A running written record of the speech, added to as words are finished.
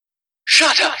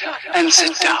Shut up and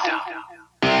sit down.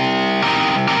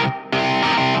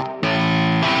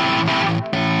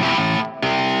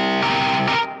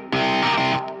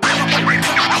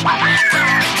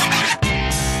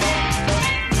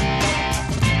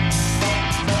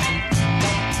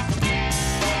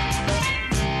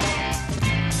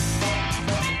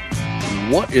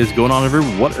 What is going on,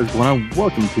 everyone? What is going on?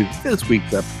 Welcome to this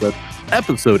week's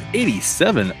episode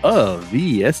 87 of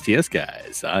the STS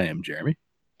Guys. I am Jeremy.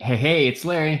 Hey, it's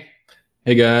Larry.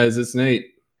 Hey guys, it's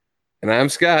Nate. And I'm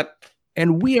Scott.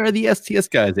 And we are the STS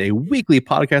Guys, a weekly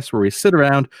podcast where we sit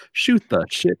around, shoot the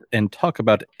shit, and talk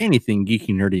about anything geeky,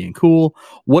 nerdy, and cool.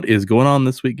 What is going on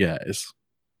this week, guys?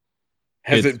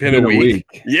 Has it been a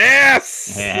week?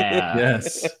 Yes! Yeah.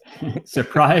 Yes.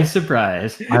 Surprise,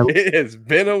 surprise. It has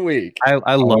been a week.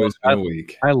 I love a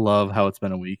week. I love how it's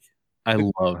been a week. I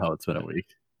love how it's been a week.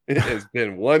 It has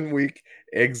been 1 week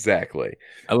exactly.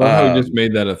 I love how we just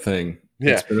made that a thing.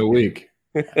 Yeah. It's been a week.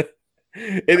 It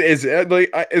is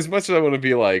like as much as I want to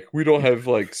be like, we don't have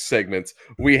like segments.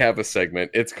 We have a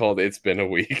segment. It's called "It's Been a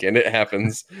Week," and it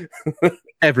happens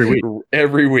Every week.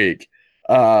 Every week.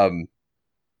 I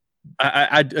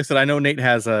said I know Nate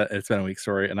has a "It's Been a Week"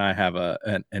 story, and I have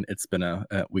an "It's Been a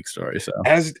Week" story. So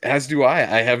as do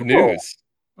I. I have news.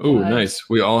 Oh, nice.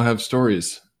 We all have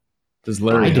stories. Does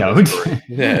Larry? I have don't. a story?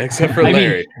 Yeah, except for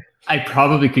Larry. I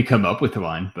probably could come up with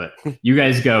one, but you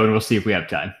guys go and we'll see if we have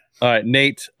time. all right,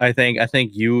 Nate. I think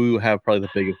you have probably the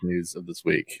biggest news of this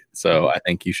week, so I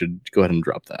think you should go ahead and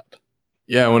drop that.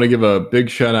 Yeah, I want to give a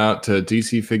big shout out to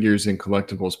DC Figures and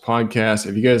Collectibles podcast.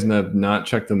 If you guys have not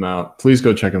checked them out, please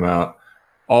go check them out.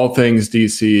 All things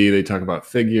DC. They talk about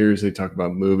figures. They talk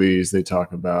about movies. They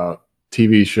talk about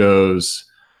TV shows.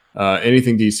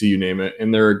 Anything DC, you name it.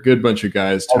 And they're a good bunch of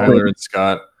guys, Tyler and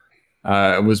Scott.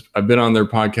 I've been on their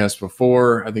podcast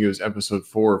before. I think it was episode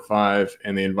 4 or 5,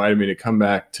 and they invited me to come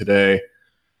back today.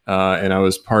 And I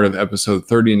was part of episode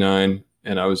 39,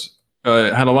 and I was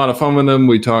had a lot of fun with them.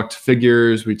 We talked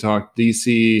figures, we talked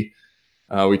DC,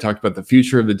 we talked about the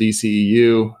future of the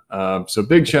DCEU. So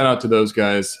big shout out to those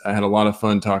guys. I had a lot of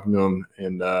fun talking to them,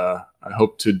 and I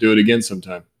hope to do it again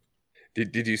sometime.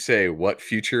 Did you say what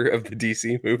future of the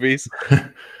DC movies?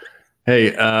 Hey,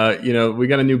 we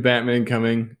got a new Batman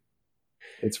coming.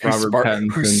 It's Robert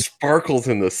Pattinson. Who sparkles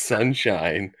in the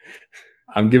sunshine.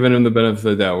 I'm giving him the benefit of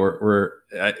the doubt. We're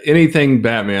anything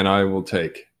Batman I will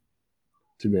take,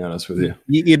 to be honest with you.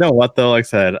 You know what, though?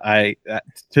 Like I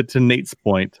said, to Nate's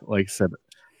point, like I said,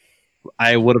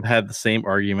 I would have had the same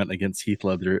argument against Heath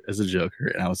Ledger as a Joker,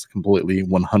 and I was completely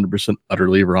 100%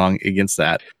 utterly wrong against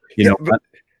that. You know what?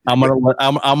 I'm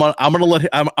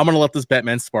gonna let this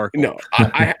Batman sparkle. No,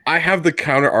 I have the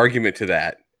counter argument to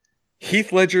that.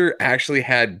 Heath Ledger actually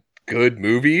had good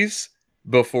movies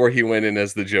before he went in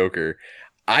as the Joker.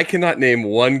 I cannot name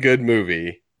one good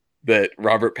movie that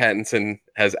Robert Pattinson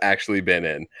has actually been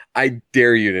in. I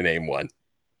dare you to name one.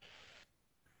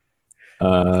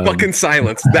 Fucking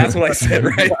silence. That's what I said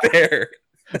right there.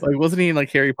 Like, wasn't he in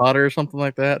like Harry Potter or something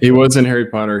like that? He was in Harry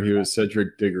Potter. He was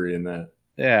Cedric Diggory in that.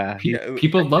 Yeah.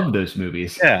 People love those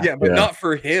movies. Yeah, but not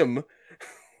for him.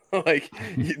 Like,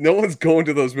 no one's going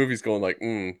to those movies going like,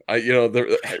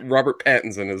 Robert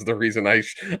Pattinson is the reason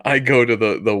I go to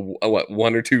the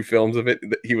 1 or 2 films of it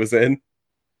that he was in.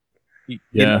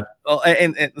 Yeah. Well,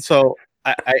 and so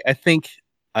I think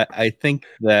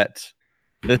that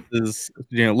this is,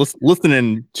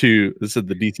 listening to the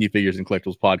DC Figures and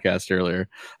Collectibles podcast earlier.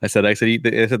 I said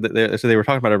they were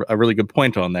talking about a really good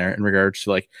point on there in regards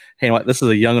to like, hey, this is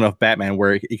a young enough Batman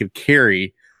where he could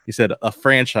carry. He said a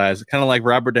franchise, kind of like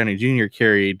Robert Downey Jr.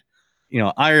 carried,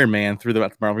 Iron Man through the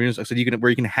Marvel Universe. I said you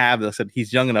can have. I said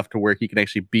he's young enough to where he can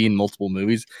actually be in multiple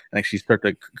movies and actually start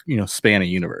to span a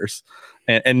universe.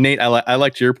 And Nate, I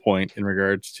liked your point in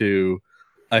regards to.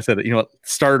 I said,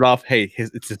 started off, hey,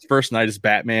 it's his first night as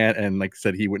Batman, and like I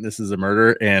said, he witnesses a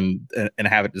murder, and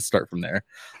have it just start from there.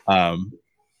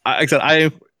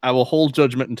 I will hold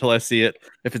judgment until I see it.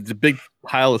 If it's a big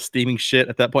pile of steaming shit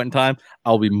at that point in time,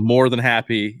 I'll be more than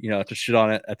happy, to shit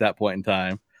on it at that point in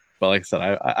time. But like I said,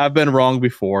 I've been wrong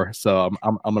before, so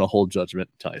I'm going to hold judgment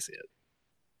until I see it.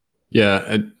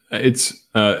 Yeah, it's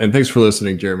and thanks for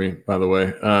listening, Jeremy. By the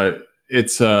way,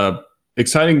 it's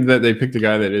exciting that they picked a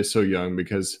guy that is so young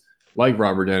because, like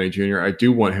Robert Downey Jr., I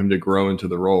do want him to grow into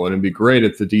the role, and it'd be great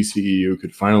if the DCEU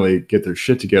could finally get their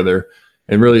shit together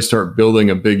and really start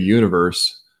building a big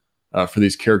universe for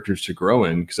these characters to grow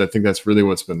in, because I think that's really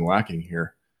what's been lacking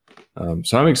here.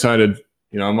 So I'm excited.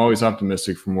 I'm always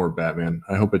optimistic for more Batman.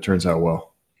 I hope it turns out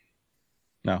well.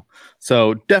 No.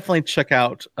 So definitely check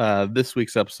out this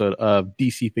week's episode of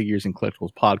DC Figures and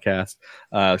Collectibles podcast.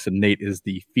 So Nate is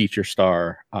the feature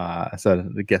star,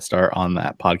 the guest star on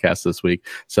that podcast this week.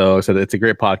 So it's a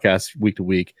great podcast week to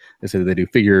week. They said they do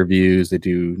figure reviews, they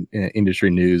do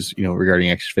industry news, regarding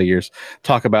action figures.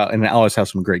 Talk about, and I always have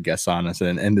some great guests on us.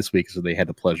 And this week, so they had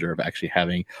the pleasure of actually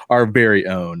having our very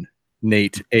own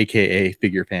Nate, aka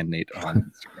Figure Fan Nate,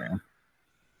 on Instagram.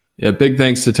 Yeah, big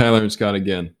thanks to Tyler and Scott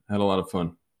again. Had a lot of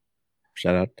fun.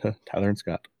 Shout out to Tyler and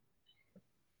Scott.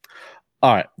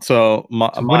 All right, so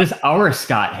what does our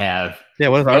Scott have? Yeah,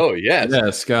 what is our? Oh yes, yeah,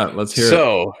 Scott. Let's hear it.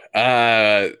 So,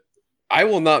 I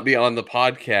will not be on the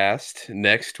podcast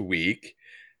next week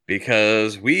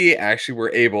because we actually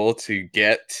were able to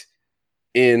get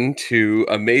into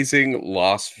amazing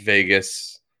Las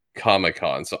Vegas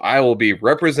Comic-Con. So I will be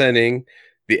representing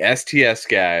the STS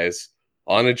guys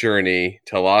on a journey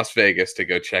to Las Vegas to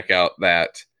go check out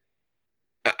that.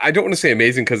 I don't want to say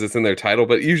amazing because it's in their title,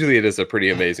 but usually it is a pretty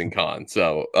amazing con.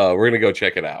 So we're going to go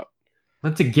check it out.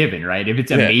 That's a given, right? If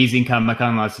it's amazing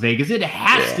Comic-Con Las Vegas, it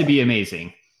has to be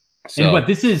amazing. So, and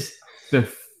this is the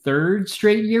third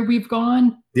straight year we've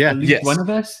gone? Yeah. At least one of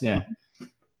us? Yeah.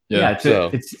 So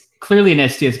it's clearly an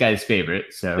STS guy's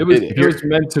favorite. So it was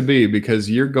meant to be because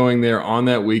you're going there on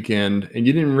that weekend and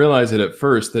you didn't realize it at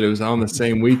first that it was on the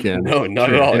same weekend. No,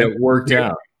 not at all. And it worked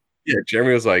out. Yeah,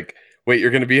 Jeremy was like, wait,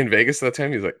 you're going to be in Vegas that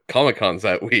time? He's like, Comic-Con's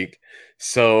that week.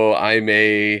 So I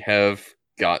may have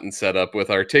gotten set up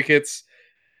with our tickets.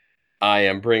 I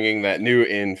am bringing that new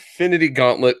Infinity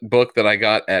Gauntlet book that I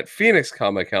got at Phoenix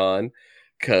Comic-Con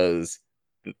because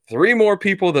 3 more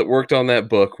people that worked on that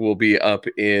book will be up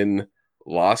in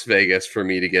Las Vegas for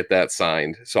me to get that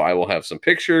signed. So I will have some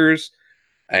pictures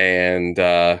and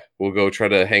we'll go try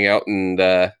to hang out and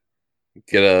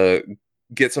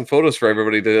get some photos for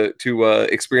everybody to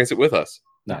experience it with us.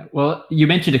 No. Well, you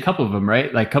mentioned a couple of them,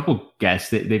 right? Like a couple guests.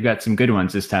 They've got some good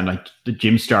ones this time, like the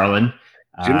Jim Starlin.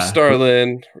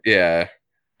 Yeah.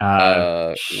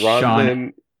 Ron Sean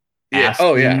Lynn. Yeah. Astin,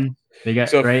 Oh, yeah. They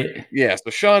got right. Yeah. So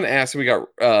Sean Astin, we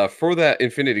got for that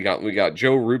Infinity Gauntlet, we got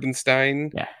Joe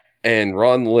Rubenstein. Yeah. And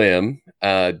Ron Lim.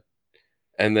 And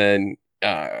then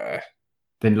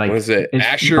like what is it?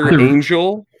 Asher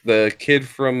Angel, the kid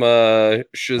from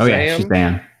Shazam. Oh yeah,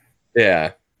 Shazam.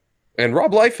 Yeah. And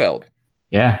Rob Liefeld.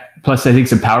 Yeah. Plus, I think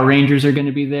some Power Rangers are going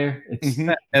to be there. It's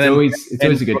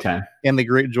always a good time. And the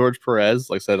great George Perez,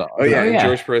 like I said.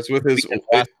 George Perez with his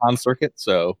last on circuit.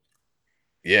 So,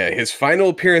 yeah, his final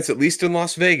appearance, at least in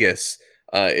Las Vegas,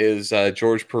 is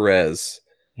George Perez.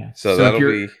 Yeah. So that'll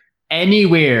be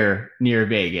anywhere near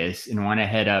Vegas and want to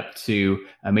head up to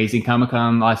Amazing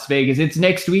Comic-Con Las Vegas. It's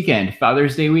next weekend,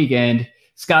 Father's Day weekend.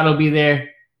 Scott will be there.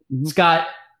 Scott,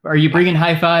 are you bringing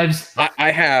high fives?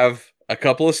 I have a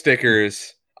couple of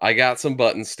stickers. I got some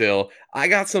buttons still. I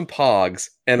got some pogs.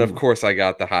 And of course, I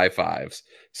got the high fives.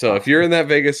 So if you're in that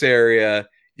Vegas area,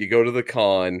 you go to the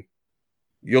con,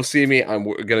 you'll see me. I'm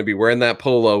going to be wearing that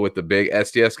polo with the big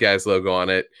STS Guys logo on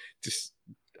it. Just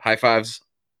high fives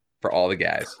for all the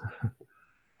guys.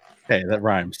 Hey, that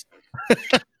rhymes.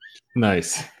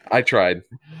 Nice. I tried.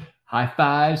 High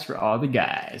fives for all the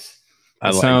guys.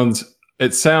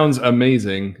 It sounds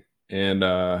amazing, and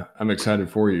I'm excited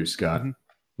for you, Scott.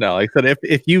 No, like I said,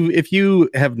 if you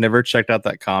have never checked out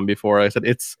that con before, I said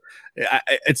it's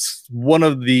one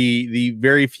of the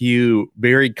very few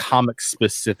very comic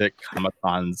specific Comic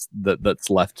Cons that's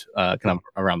left kind of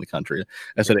around the country.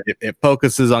 I said it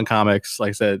focuses on comics. Like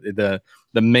I said,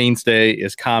 the mainstay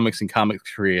is comics and comics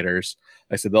creators.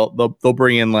 I said they'll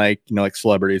bring in like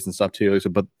celebrities and stuff too.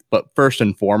 But first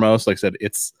and foremost, like I said,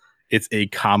 it's a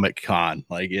Comic Con.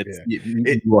 Like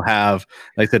it will have,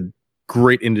 like I said,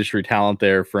 great industry talent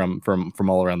there from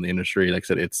all around the industry. Like I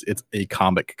said, it's a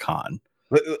Comic Con.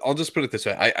 I'll just put it this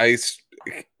way. I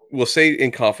will say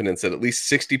in confidence that at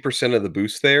least 60% of the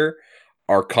booths there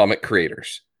are comic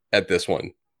creators at this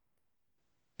one.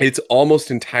 It's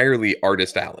almost entirely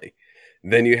artist alley.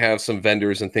 Then you have some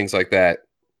vendors and things like that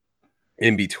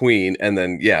in between. And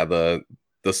then, the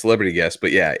celebrity guests.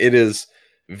 But yeah, it is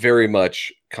very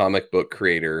much comic book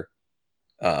creator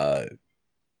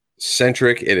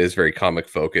centric. It is very comic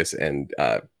focused. And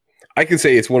I can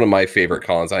say it's one of my favorite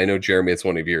cons. I know, Jeremy, it's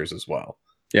one of yours as well.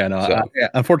 Yeah, no. So,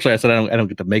 unfortunately, I said I don't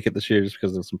get to make it this year just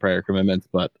because of some prior commitments.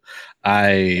 But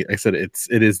I said it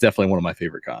is definitely one of my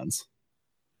favorite cons.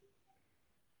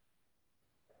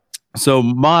 So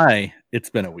it's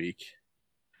been a week.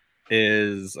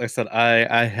 Is I said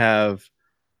I have.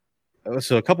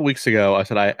 So a couple weeks ago, I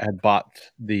said I had bought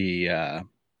the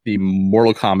the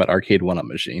Mortal Kombat arcade 1-up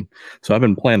machine. So I've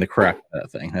been playing the crap out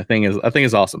of that thing. I think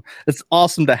is awesome. It's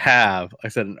awesome to have, like I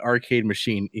said, an arcade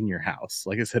machine in your house.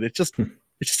 Like I said, it's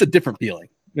just a different feeling.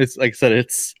 It's like I said,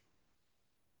 it's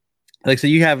like, so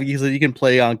you can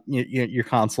play on your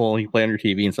console, you can play on your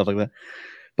TV and stuff like that.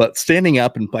 But standing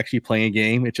up and actually playing a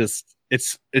game, it's just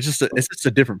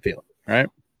a different feeling, right?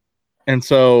 And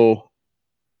so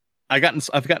I've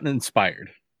gotten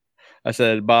inspired, I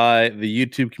said, by the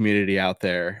YouTube community out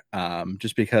there,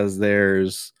 just because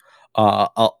there's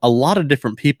a lot of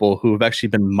different people who have actually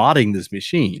been modding these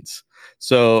machines.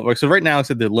 So right now, I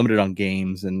said they're limited on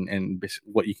games and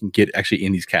what you can get actually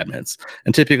in these cabinets.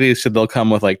 And typically, so they'll come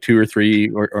with like 2 or 3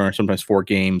 or sometimes 4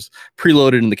 games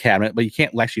preloaded in the cabinet, but you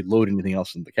can't actually load anything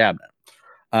else in the cabinet.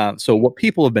 So what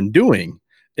people have been doing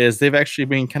is they've actually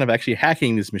been kind of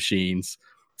hacking these machines,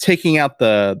 taking out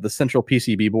the central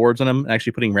PCB boards on them, and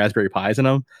actually putting Raspberry Pis in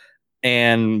them,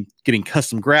 and getting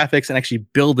custom graphics and actually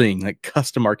building like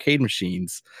custom arcade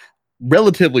machines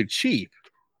relatively cheap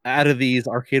out of these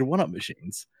arcade 1-up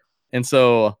machines. And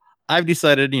so I've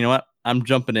decided, you know what, I'm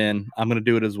jumping in. I'm going to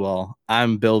do it as well.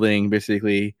 I'm building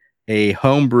basically a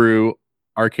homebrew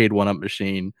arcade 1-up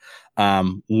machine.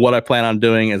 What I plan on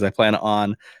doing is I plan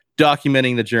on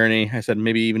documenting the journey. I said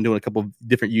maybe even doing a couple of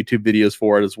different YouTube videos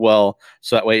for it as well.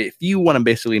 So that way, if you want to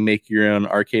basically make your own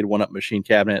arcade 1-up machine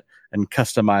cabinet and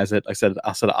customize it, I said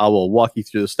I will walk you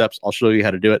through the steps. I'll show you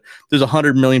how to do it. There's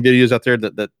 100 million videos out there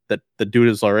that do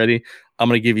this already. I'm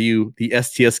going to give you the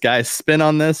STS Guys spin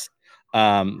on this.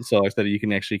 So I said you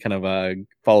can actually kind of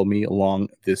follow me along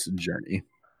this journey.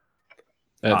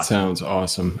 That sounds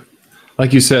awesome.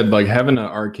 Like you said, like having an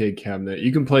arcade cabinet,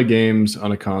 you can play games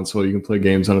on a console, you can play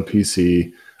games on a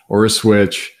PC or a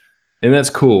Switch, and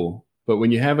that's cool. But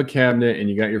when you have a cabinet and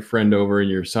you got your friend over and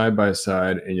you're side by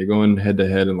side and you're going head to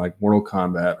head in like Mortal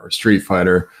Kombat or Street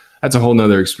Fighter, that's a whole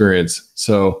nother experience.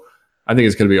 So I think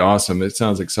it's going to be awesome. It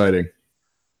sounds exciting.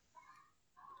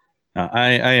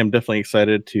 I am definitely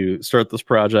excited to start this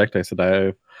project. I said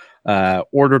I've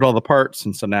ordered all the parts,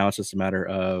 and so now it's just a matter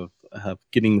of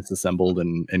getting this assembled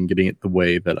and getting it the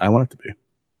way that I want it to be.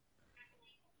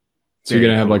 So you're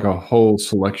gonna have like a whole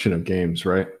selection of games,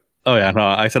 right? Oh yeah, no.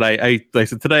 I said I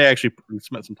said today I actually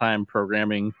spent some time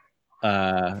programming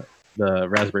the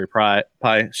Raspberry Pi.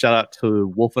 Shout out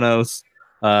to Wolfenos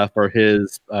for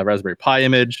his Raspberry Pi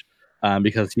image,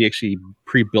 because he actually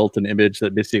pre-built an image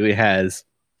that basically has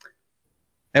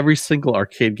every single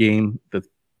arcade game that's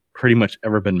pretty much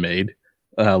ever been made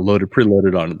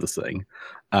preloaded onto this thing.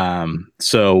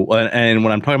 So when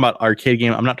I'm talking about arcade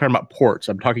game, I'm not talking about ports.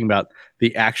 I'm talking about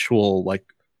the actual like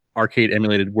arcade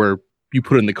emulated where you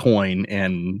put in the coin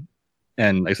and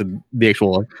like I said, the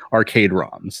actual arcade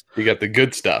ROMs. You got the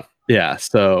good stuff. Yeah,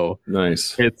 so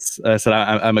nice. It's I said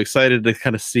I'm excited to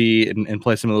kind of see and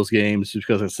play some of those games,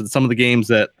 because I said some of the games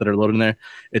that are loaded in there,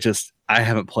 it just I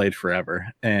haven't played forever,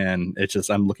 and it's just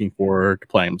I'm looking forward to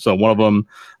playing. So one of them,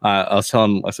 I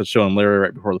said showing Larry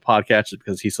right before the podcast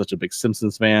because he's such a big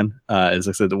Simpsons fan. As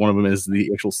I said, one of them is the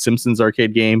actual Simpsons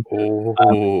arcade game.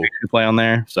 To play on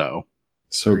there. So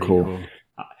cool.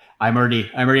 I'm already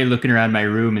looking around my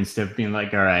room and stuff, being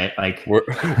like, all right, like where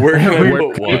can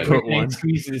I put one?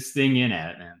 Squeeze this thing in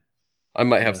at, man. I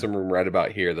might have some room right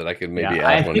about here that I could maybe add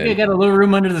I one think in. I got a little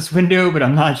room under this window, but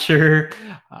I'm not sure.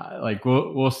 Like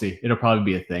we'll see. It'll probably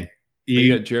be a thing.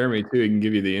 You got Jeremy too. He can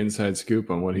give you the inside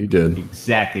scoop on what he did.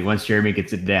 Exactly. Once Jeremy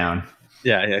gets it down.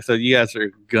 Yeah. So you guys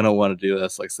are gonna want to do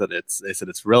this. Like I said,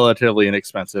 it's relatively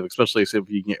inexpensive, especially if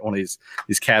you can get one of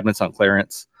these cabinets on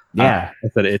clearance. Yeah,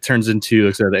 it turns into,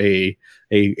 like I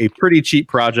said, a pretty cheap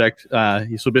project.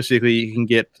 So basically, you can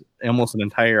get almost an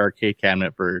entire arcade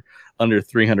cabinet for under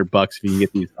 $300 if you can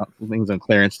get these things on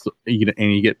clearance.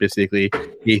 And you get basically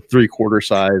a 3/4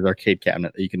 size arcade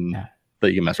cabinet that you can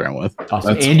mess around with.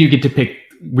 Awesome. And you get to pick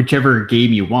whichever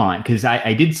game you want, because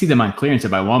I did see them on clearance at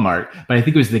my Walmart, but I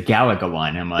think it was the Galaga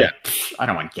one. I'm like, I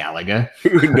don't want Galaga.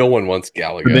 No one wants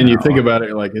Galaga. But then you think about it,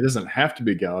 you're like, it doesn't have to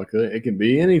be Galaga. It can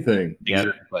be anything. Yeah.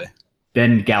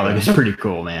 Then Galaga's pretty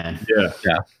cool, man.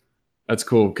 Yeah. That's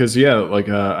cool. Because, like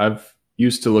I've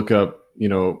used to look up,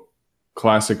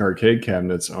 classic arcade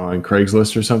cabinets on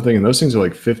Craigslist or something, and those things are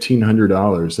like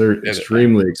 $1,500. They're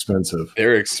extremely expensive.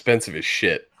 They're expensive as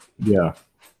shit. Yeah.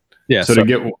 Yeah. So to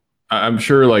get... I'm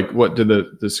sure, like, what do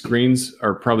the screens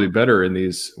are probably better in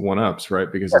these 1-ups,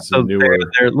 right? Because it's a newer.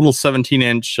 They're little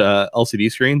 17-inch LCD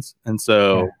screens, and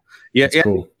so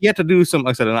cool. You have to do some.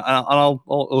 Like I said, and I'll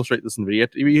illustrate this in the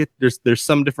video. There's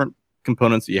some different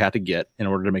components that you have to get in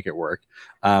order to make it work,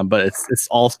 but it's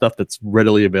all stuff that's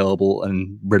readily available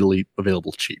and readily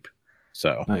available cheap.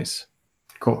 So nice,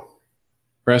 cool.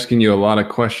 We're asking you a lot of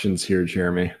questions here,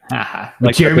 Jeremy.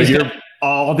 But Jeremy's got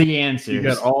all the answers. You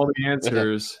got all the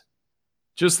answers.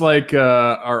 Just like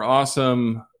our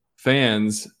awesome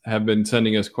fans have been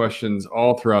sending us questions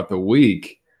all throughout the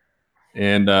week.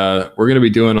 And we're going to be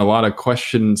doing a lot of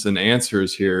questions and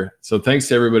answers here. So thanks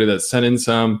to everybody that sent in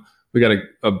some. We got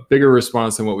a bigger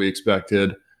response than what we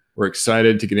expected. We're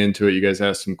excited to get into it. You guys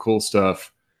asked some cool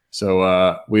stuff.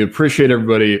 So we appreciate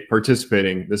everybody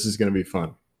participating. This is going to be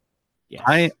fun.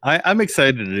 Yes. I'm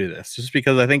excited to do this just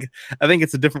because I think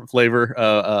it's a different flavor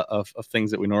of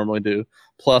things that we normally do.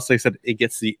 Plus, like I said, it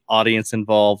gets the audience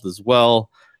involved as well.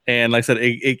 And like I said,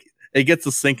 it gets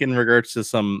us think in regards to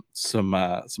some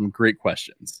great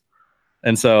questions.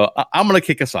 And so I'm going to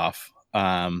kick us off.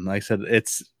 Like I said,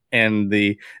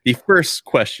 the first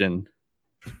question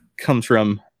comes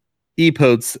from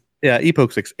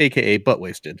Epoke6, aka Butt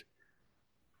Wasted.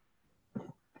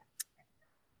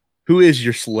 Who is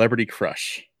your celebrity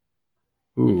crush?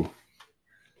 Ooh,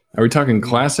 are we talking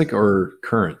classic or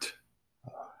current?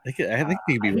 I think it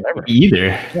could be whatever. Either.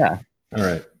 Yeah. All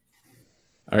right,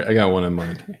 I got one in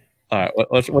mind. All right,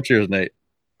 what's yours, Nate?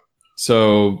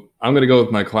 So I'm going to go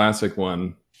with my classic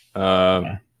one.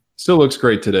 Still looks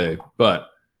great today,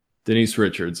 but Denise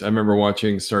Richards. I remember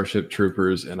watching Starship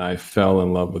Troopers, and I fell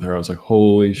in love with her. I was like,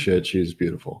 holy shit, she's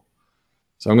beautiful.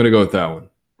 So I'm going to go with that one.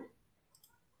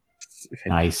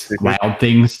 Nice. Wild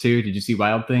Things, too. Did you see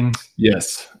Wild Things?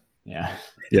 Yes. Yeah.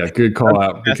 Yeah, good call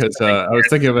out, because I was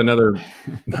thinking of another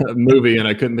movie, and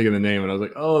I couldn't think of the name, and I was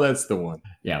like, oh, that's the one.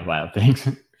 Yeah, Wild Things.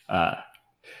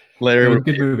 Larry,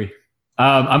 good movie.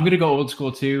 I'm going to go old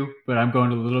school, too, but I'm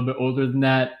going a little bit older than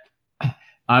that.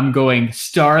 I'm going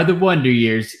Star of the Wonder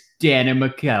Years, Dana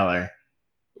McKellar.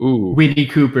 Ooh. Winnie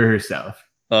Cooper herself.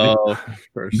 Oh,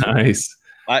 nice.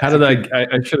 How did I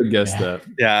should have guessed that.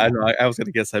 Yeah, I know. I was going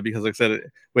to guess that because like I said,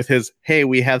 with his, hey,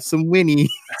 we have some Winnie.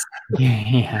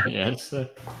 Yes.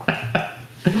 I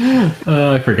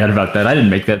forgot about that. I didn't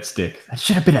make that stick. That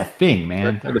should have been a thing,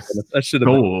 man. That should have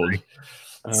been gold.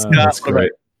 That's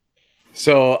great.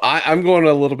 So I'm going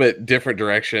a little bit different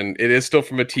direction. It is still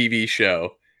from a TV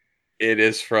show. It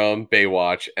is from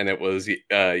Baywatch, and it was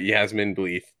Yasmin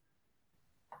Bleeth.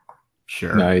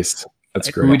 Sure. Nice. That's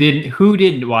great. Who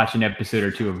didn't watch an episode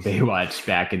or two of Baywatch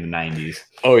back in the 90s?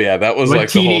 Oh yeah, that was what like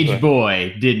teenage the whole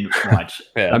boy didn't watch.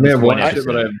 I may have watched it,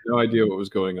 but I have no idea what was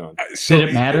going on. So, did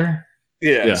it matter?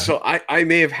 Yeah. So I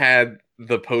may have had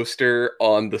the poster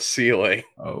on the ceiling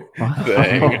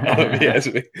thing of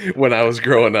Yasmin when I was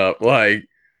growing up. Like,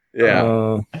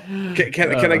 yeah.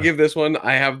 Can I give this one?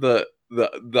 I have the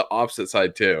opposite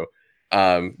side too.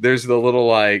 There's the little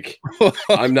like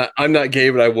I'm not gay,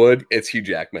 but I would. It's Hugh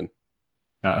Jackman.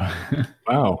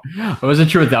 Wow. I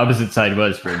wasn't sure what the opposite side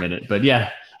was for a minute, but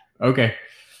yeah. Okay.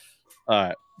 All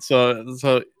right.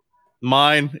 So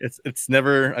mine, it's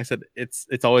never, I said it's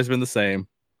always been the same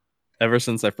ever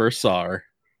since I first saw her.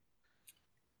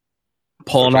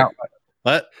 Pulling out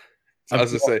what? I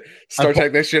was gonna say Star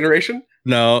Trek Next Generation?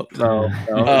 No.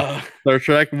 Star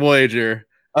Trek Voyager.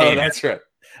 Oh, that's right.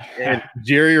 And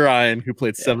Jerry Ryan, who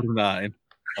played 7 of 9.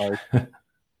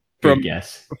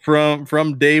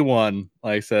 From day one,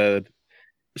 like I said,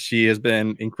 she has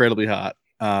been incredibly hot.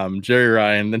 Jerry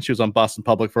Ryan, then she was on Boston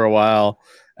Public for a while,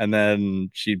 and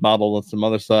then she modeled on some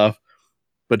other stuff.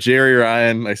 But Jerry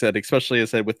Ryan, like I said, especially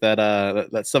with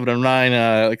that 7 of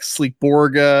 9 like sleek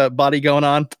Borg body going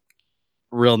on,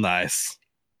 real nice.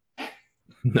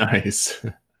 Nice.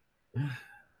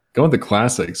 Go with the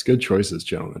classics. Good choices,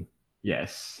 gentlemen.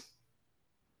 Yes.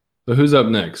 So who's up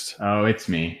next? Oh, it's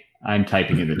me. I'm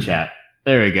typing in the chat.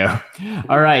 There we go.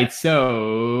 All right.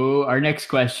 So our next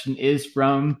question is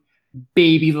from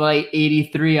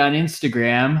BabyLight83 on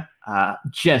Instagram.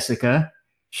 Jessica.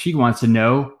 She wants to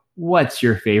know, what's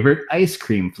your favorite ice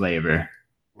cream flavor?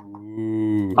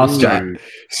 Ooh. I'll start.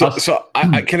 So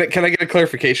can I get a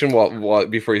clarification while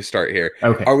before you start here?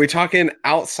 Okay. Are we talking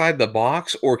outside the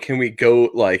box, or can we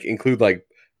go like include like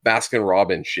Baskin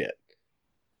Robbins shit?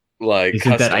 Like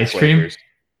isn't that ice flavors? Cream?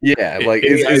 Yeah, like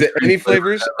is it any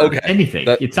flavors? Okay, anything.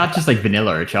 It's not just like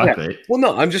vanilla or chocolate. Yeah. Well,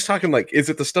 no, I'm just talking like, is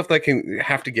it the stuff that can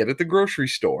have to get at the grocery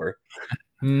store,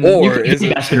 or is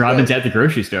it Baskin Robbins at the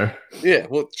grocery store? Yeah,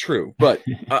 well, true, but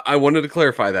I wanted to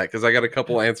clarify that because I got a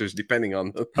couple answers depending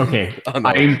on the. Okay, I'm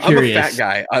a fat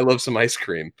guy. I love some ice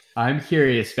cream. I'm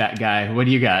curious, fat guy. What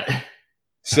do you got?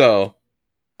 So,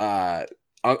 I'm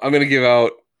gonna give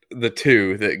out the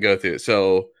two that go through.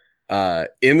 So,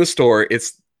 in the store,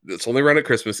 it's only around at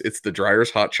Christmas. It's the Dreyer's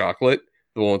hot chocolate,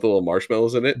 the one with the little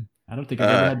marshmallows in it. I don't think I've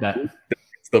ever had that.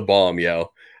 It's the bomb,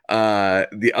 yo.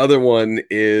 The other one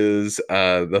is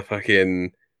the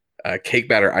fucking cake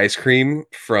batter ice cream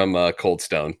from Cold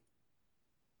Stone.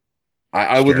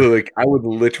 I would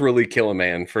literally kill a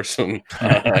man for some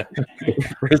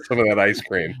for some of that ice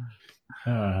cream.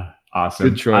 Awesome.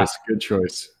 Good choice. Good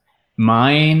choice.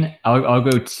 Mine, I'll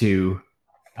go to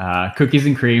cookies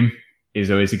and cream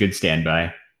is always a good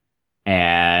standby,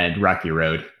 and Rocky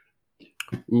Road.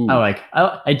 Ooh.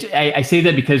 I say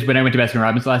that because when I went to Baskin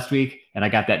Robbins last week and I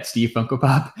got that Steve Funko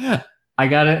Pop, I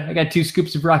got 2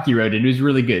 scoops of Rocky Road and it was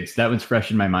really good. So that one's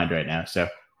fresh in my mind right now. So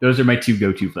those are my 2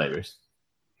 go-to flavors.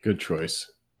 Good choice.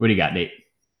 What do you got, Nate?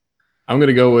 I'm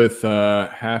gonna go with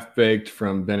Half Baked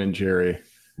from Ben and Jerry.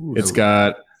 Ooh, it's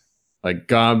got like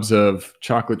gobs of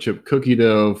chocolate chip cookie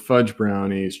dough, fudge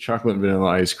brownies, chocolate and vanilla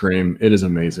ice cream. It is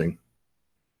amazing.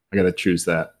 I gotta choose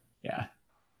that. Yeah.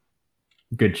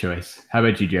 Good choice. How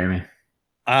about you, Jeremy?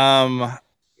 I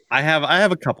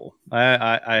have a couple.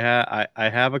 I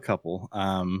have a couple.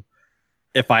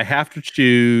 If I have to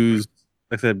choose,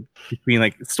 like I said, between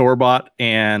like store bought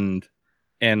and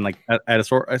like at a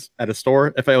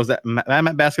store, if I was I'm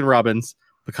at Baskin Robbins,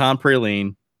 pecan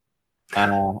praline.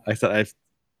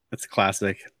 It's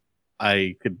classic.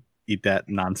 I could eat that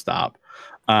nonstop.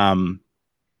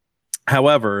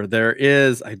 However, there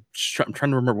is I'm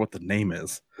trying to remember what the name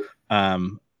is. I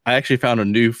actually found a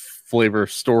new flavor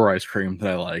store ice cream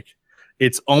that I like.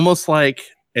 It's almost like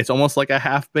a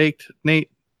half baked,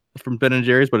 Nate, from Ben and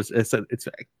Jerry's, but it's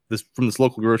this from this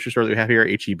local grocery store that we have here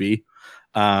at HEB.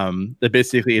 That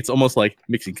basically it's almost like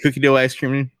mixing cookie dough ice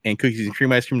cream and cookies and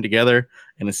cream ice cream together,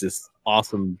 and it's this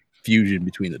awesome fusion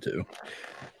between the two.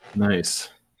 Nice.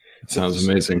 Sounds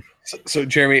amazing. So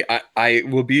Jeremy, I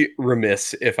will be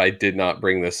remiss if I did not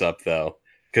bring this up though,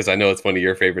 because I know it's one of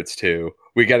your favorites too.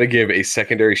 We got to give a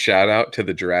secondary shout out to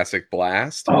the Jurassic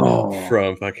Blast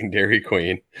from fucking Dairy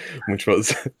Queen, which was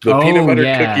the peanut butter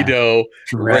cookie dough,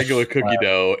 regular cookie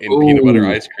dough, and peanut butter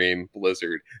ice cream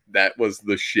blizzard. That was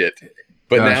the shit.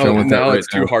 But now it's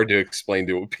too hard to explain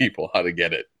to people how to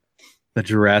get it. The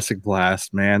Jurassic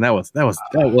Blast, man, that was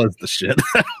the shit.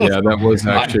 Yeah, that was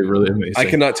actually really amazing. I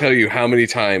cannot tell you how many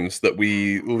times that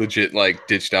we legit like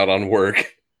ditched out on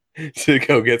work to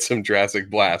go get some Jurassic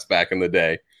Blast back in the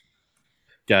day.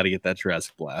 Got to get that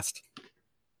Jurassic Blast.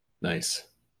 Nice.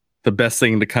 The best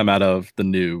thing to come out of the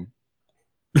new.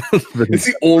 It's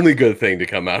the only good thing to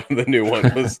come out of the new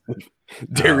one was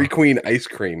Dairy Queen ice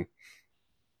cream.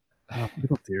 Oh,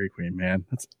 Dairy Queen, man.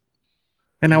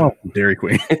 And now I'm Dairy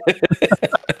Queen.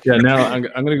 Yeah, now I'm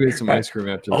gonna get some ice cream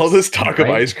after all this talk of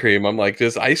ice cream. I'm like,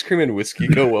 does ice cream and whiskey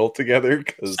go well together?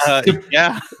 Because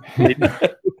yeah.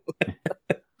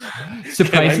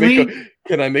 Surprisingly,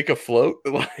 can I make a float?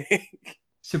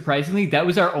 Surprisingly, that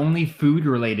was our only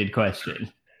food-related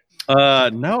question.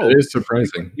 No, it is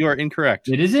surprising. You are incorrect.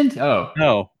 It isn't. Oh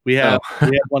no, we have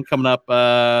one coming up.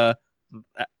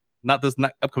 Not this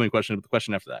upcoming question, but the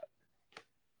question after that.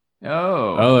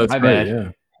 Oh, that's right. bad.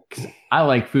 Yeah, I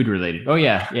like food-related. Oh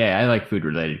yeah, I like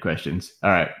food-related questions.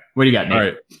 All right, what do you got, Nate? All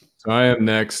right, so I am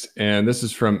next, and this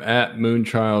is from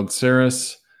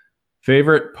 @MoonchildSaris.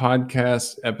 Favorite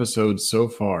podcast episode so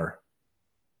far?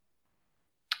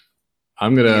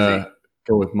 I'm going to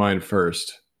go with mine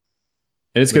first.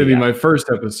 And it's going to be my first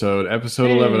episode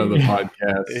 11 of the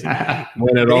podcast,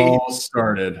 when it all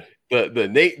started. The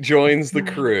Nate joins the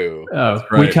crew. Oh,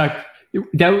 right. We talked.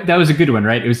 That was a good one,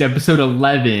 right? It was episode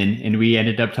 11, and we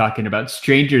ended up talking about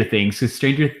Stranger Things, because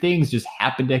Stranger Things just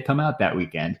happened to come out that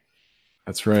weekend.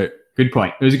 That's right. Good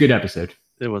point. It was a good episode.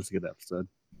 It was a good episode.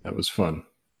 That was fun.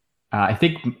 I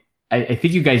think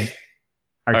you guys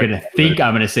are going to think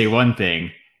I'm going to say one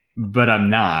thing, but I'm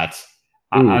not.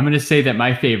 I'm going to say that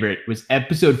my favorite was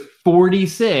episode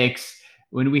 46,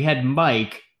 when we had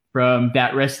Mike from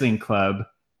That Wrestling Club,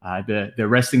 the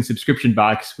wrestling subscription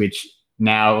box, which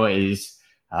now is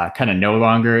kind of no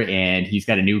longer, and he's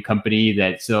got a new company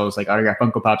that sells like autographed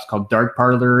Funko Pops called Dark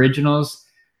Parlor Originals.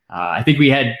 I think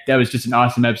that was just an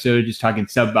awesome episode, just talking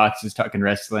sub boxes, talking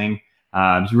wrestling.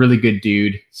 He's a really good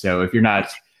dude. So if you're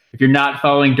not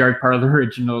following Dark Parlor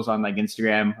Originals on like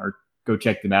Instagram, or go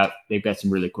check them out, they've got some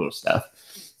really cool stuff.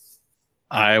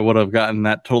 I would have gotten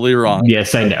that totally wrong.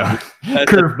 Yes, I know.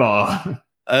 Curveball.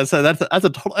 So that's a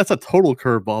total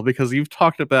curveball, because you've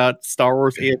talked about Star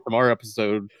Wars ASMR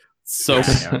episode. So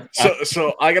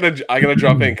I gotta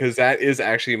drop in, because that is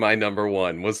actually my number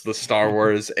one, was the Star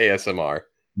Wars ASMR.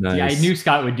 Nice. Yeah, I knew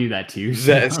Scott would do that too.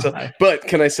 So. But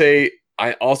can I say,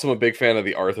 I also am a big fan of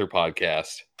the Arthur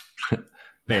podcast.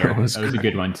 That was a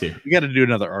good one too. We got to do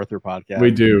another Arthur podcast. We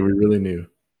do. We really do.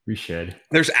 We should.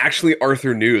 There's actually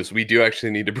Arthur news. We do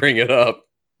actually need to bring it up.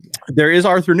 There is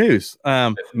Arthur news.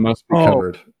 It must be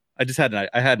covered. I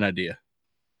had an idea.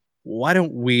 Why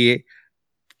don't we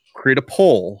create a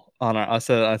poll on our, I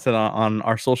said on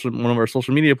our one of our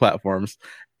social media platforms,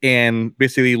 and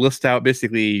basically list out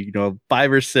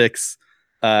 5 or 6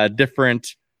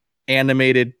 different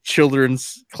animated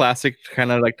children's classic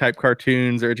kind of like type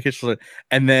cartoons or educational,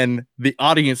 and then the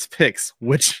audience picks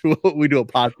which we do a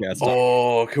podcast on.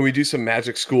 Oh, can we do some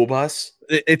Magic School Bus?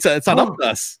 It's not up to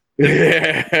us.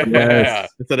 Yeah.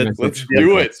 Let's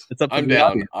do it. It's up to I'm the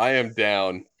down. audience. I am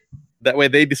down. That way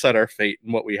they decide our fate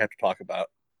and what we have to talk about.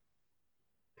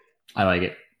 I like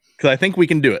it. Because I think we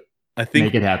can do it. I think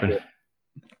Make it happen.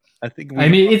 I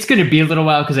mean, it's going to be a little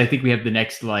while because I think we have the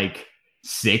next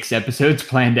 6 episodes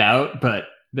planned out, but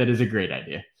that is a great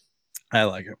idea. I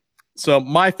like it. So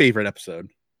my favorite episode,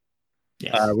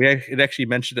 Yes. it actually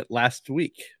mentioned it last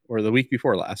week or the week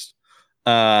before last,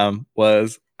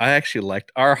 was I actually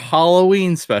liked our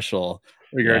Halloween special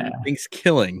regarding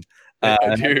Thanksgiving.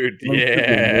 Dude,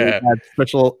 yeah.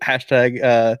 Special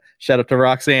hashtag shout out to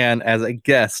Roxanne as a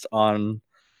guest on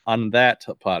that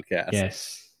podcast.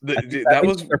 Yes. Was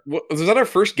that our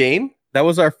first game? That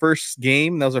was our first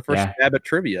game. That was our first stab at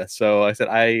trivia. So I said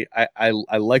I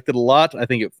liked it a lot. I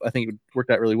think it worked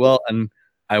out really well, and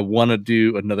I want to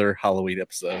do another Halloween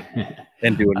episode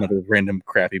and do another random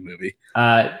crappy movie.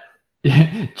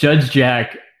 Judge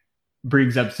Jack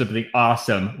brings up something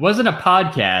awesome. Wasn't a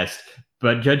podcast,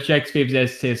 but Judge Jack's favorite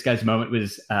STS Guys moment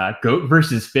was goat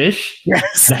versus fish.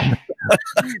 Yes.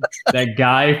 That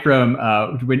guy from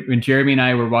when Jeremy and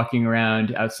I were walking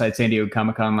around outside San Diego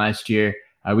Comic-Con last year,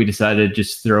 we decided to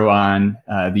just throw on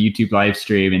the YouTube live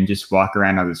stream and just walk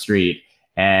around on the street.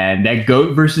 And that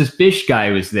goat versus fish guy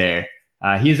was there.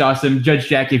 He is awesome. Judge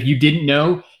Jack, if you didn't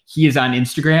know, he is on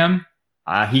Instagram.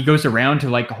 He goes around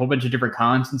to a whole bunch of different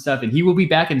cons and stuff, and he will be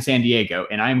back in San Diego.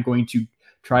 And I'm going to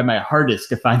try my hardest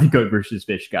to find the goat versus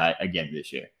fish guy again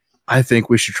this year. I think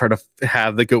we should try to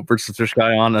have the goat versus fish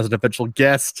guy on as an eventual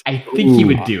guest. I think he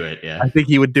would do it. Yeah, I think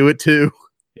he would do it too.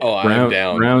 Oh, I am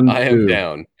down. I am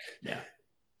down. Yeah,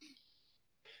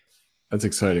 that's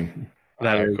exciting.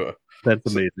 That's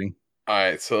amazing. All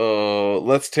right, so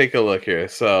let's take a look here.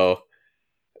 So,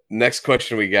 next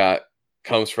question we got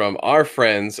comes from our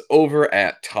friends over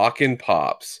at Talkin'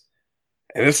 Pops,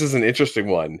 and this is an interesting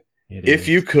one. If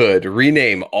you could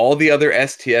rename all the other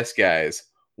STS guys,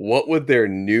 what would their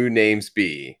new names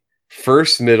be?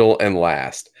 First, middle, and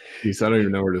last. Jeez, I don't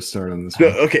even know where to start on this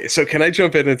one. Okay, so can I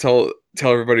jump in and tell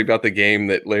everybody about the game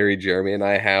that Larry, Jeremy, and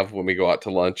I have when we go out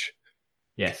to lunch?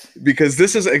 Yes. Because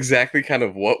this is exactly kind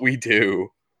of what we do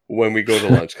when we go to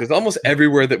lunch. Because almost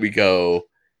everywhere that we go,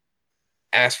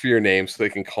 ask for your name so they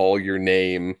can call your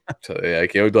name. So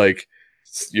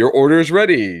your order is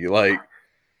ready.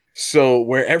 So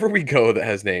wherever we go that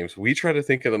has names, we try to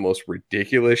think of the most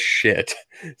ridiculous shit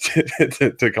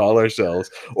to call ourselves,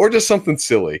 or just something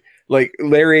silly. Like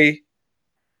Larry,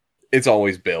 it's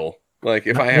always Bill.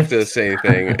 If I have to say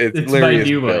anything, it's Larry my is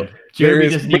new Bill. one. Jeremy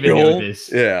doesn't even know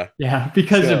this. Yeah,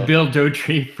 because of Bill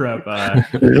Dotree from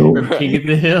King of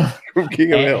the Hill. From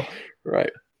King of the Hill,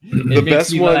 right? The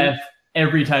best one. Laugh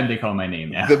every time they call my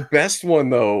name now. The best one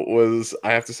though was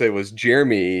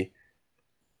Jeremy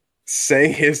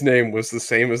saying his name was the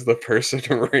same as the person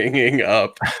ringing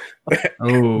up.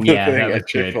 Oh yeah, that was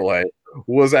Chick-fil-A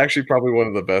was actually probably one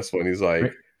of the best one. He's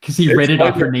like, because he read it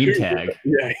off her name tag.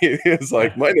 Yeah, he was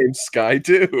like, my name's Sky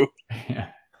too.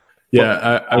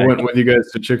 Yeah, I went with you guys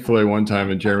to Chick-fil-A one time,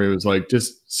 and Jeremy was like,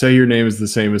 just say your name is the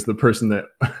same as the person that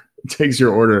takes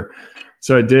your order.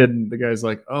 So I did. And the guy's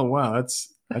like, oh wow,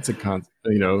 that's a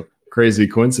crazy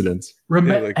coincidence.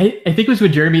 I think it was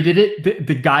when Jeremy did it.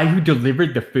 The guy who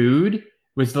delivered the food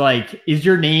was like, "Is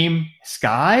your name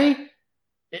Sky?"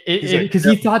 Because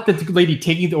he thought that the lady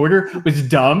taking the order was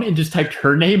dumb and just typed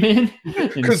her name in.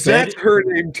 Because that's her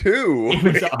name too. It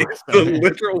was awesome. The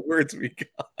literal words we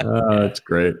got. That's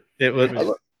great. I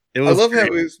love how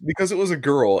it was because it was a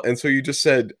girl, and so you just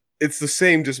said it's the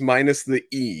same, just minus the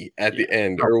E at the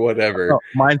end or whatever. Oh,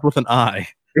 mine's with an I.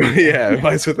 Yeah,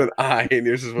 mine's with an I and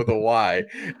yours is with a Y.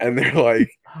 And they're like,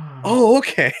 oh,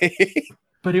 okay.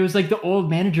 But it was like the old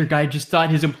manager guy just thought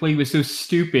his employee was so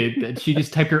stupid that she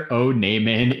just typed her own name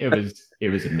in. It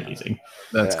was amazing.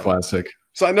 That's classic.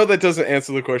 So I know that doesn't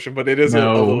answer the question, but it is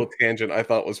a little tangent I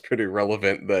thought was pretty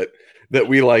relevant that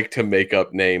we like to make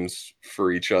up names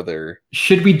for each other.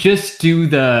 Should we just do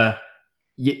the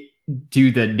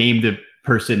name the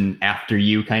person after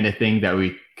you kind of thing that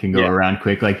we can go around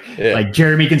quick? Like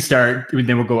Jeremy can start, and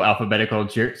then we'll go alphabetical.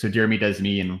 So Jeremy does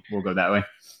me, and we'll go that way.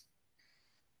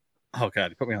 Oh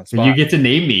God, you put me on the spot. So you get to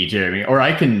name me, Jeremy, or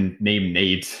I can name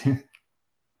Nate.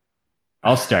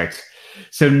 I'll start.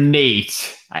 So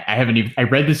Nate, I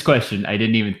read this question. I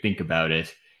didn't even think about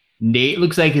it. Nate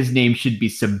looks like his name should be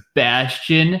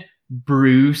Sebastian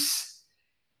Bruce.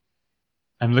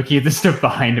 I'm looking at the stuff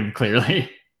behind him clearly.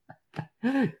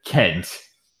 Kent.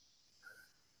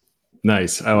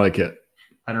 Nice. I like it.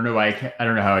 I don't know why. I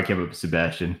don't know how I came up with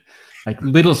Sebastian. Like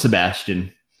little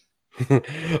Sebastian.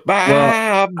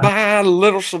 Bye,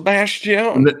 little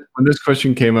Sebastian. When this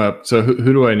question came up, so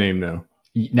who do I name now?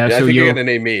 Now, Yeah, so I think you're you'll gonna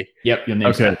name me. Yep, you'll name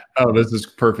Okay. Scott. Oh, this is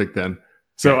perfect then.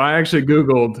 So I actually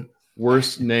Googled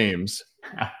worst names,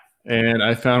 and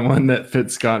I found one that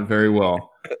fits Scott very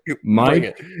well.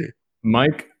 Mike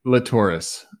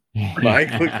Latoris. Mike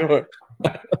Licor.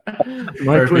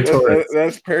 Mike Latoris.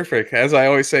 That's perfect. As I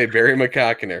always say, Barry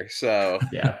McCockiner. So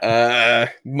Yeah.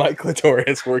 Mike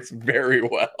Latoris works very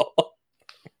well.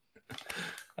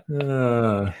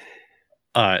 All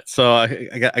right, so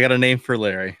I got a name for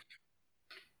Larry.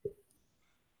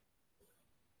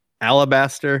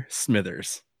 Alabaster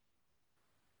Smithers.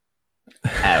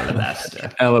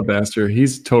 Alabaster. Alabaster.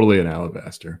 He's totally an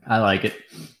alabaster. I like it.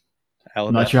 I'm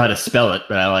Alabaster. not sure how to spell it,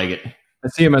 but I like it. I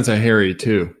see him as a Harry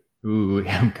too. Ooh,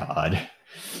 oh God.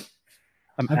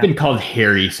 I've been called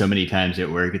Harry so many times at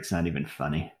work, it's not even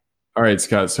funny. All right,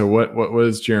 Scott. So what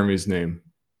was Jeremy's name?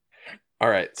 All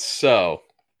right, so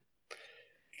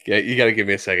yeah, you got to give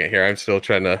me a second here. I'm still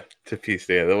trying to piece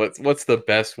together what's the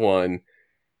best one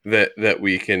that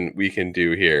we can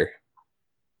do here.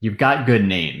 You've got good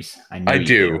names. I know you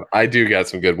do. I do got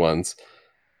some good ones.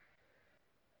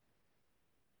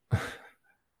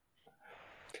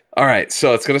 All right,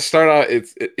 so it's gonna start out.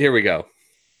 Here we go.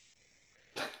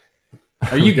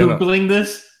 Are you Googling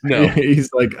this? No, Yeah, he's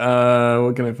like,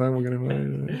 what can I find? What can I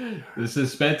find? The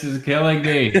suspense is killing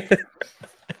me.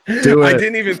 Do I it.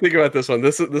 didn't even think about this one.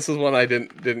 This is one I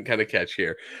didn't kind of catch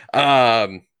here.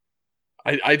 I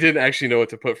didn't actually know what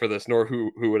to put for this, nor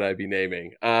who would I be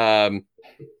naming. Can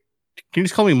you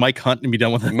just call me Mike Hunt and be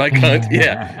done with it? Mike Hunt.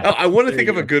 Yeah, I want to think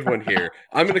of a good one here.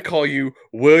 I'm going to call you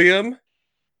William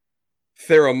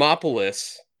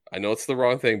Thermopoulos. I know it's the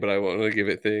wrong thing, but I want to give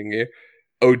it thing here.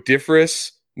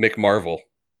 Odiferous McMarvel.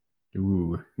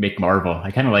 Ooh, McMarvel. I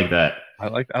kind of like that. I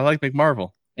like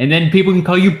McMarvel. And then people can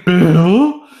call you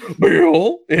Bill.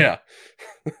 Bill. Yeah.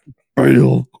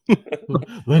 Bill.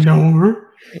 Lenore.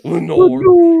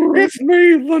 Lenore. It's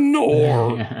me,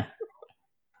 Lenore.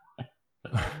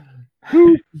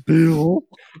 Bill.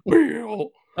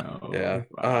 Bill. Oh, Yeah.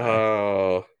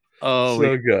 Oh,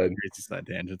 So good. Crazy side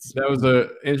tangents. That was an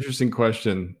interesting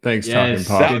question. Thanks, Yes,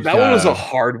 Talking Pop. That one was a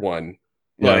hard one.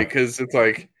 Yeah. Like, because it's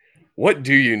like, what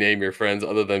do you name your friends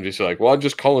other than just like, well, I'll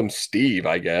just call him Steve,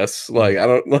 I guess. Like, I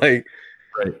don't like.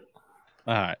 Right.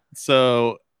 All right.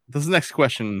 So this next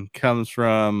question comes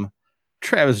from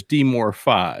Travis D. Moore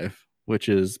 5, which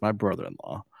is my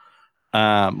brother-in-law.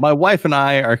 My wife and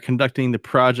I are conducting the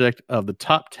project of the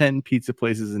top 10 pizza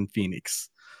places in Phoenix.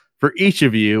 For each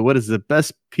of you, what is the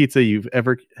best pizza you've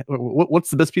ever? What's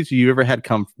the best pizza you ever had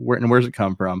come? Where's it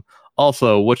come from?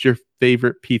 Also, what's your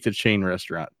favorite pizza chain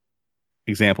restaurant?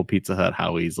 Example: Pizza Hut,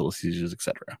 Howie's, Little Caesars,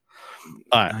 etc.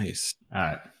 All right. Nice. All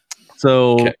right.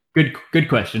 So Okay. Good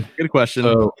question. good question.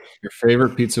 So your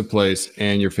favorite pizza place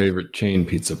and your favorite chain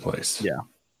pizza place. Yeah.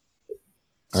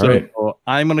 All So right.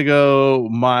 I'm gonna go.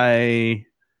 My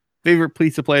favorite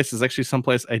pizza place is actually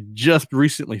someplace I just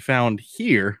recently found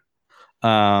here.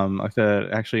 Like that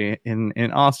actually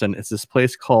in Austin. It's this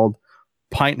place called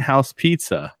Pint House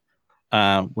Pizza,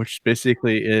 which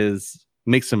basically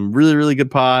makes some really, really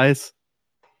good pies.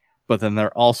 But then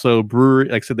they're also brewery.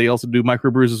 Like I said, they also do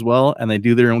microbrews as well, and they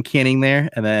do their own canning there.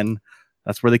 And then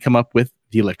that's where they come up with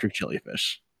the electric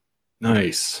jellyfish.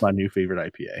 Nice. My new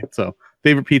favorite IPA. So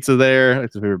favorite pizza there.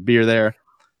 It's a favorite beer there,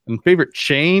 and favorite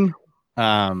chain.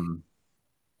 You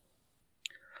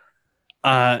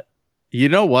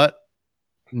know what?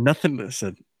 Nothing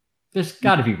said. There's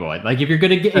got to be one. Like if you're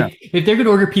gonna get if they're gonna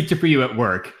order pizza for you at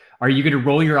work, are you gonna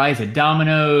roll your eyes at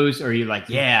Domino's? Or are you like,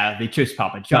 yeah, they chose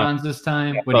Papa John's this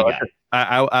time? What do you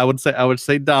got? I would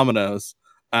say Domino's.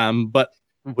 But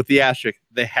with the asterisk,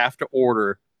 they have to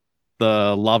order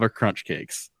the lava crunch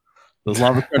cakes. Those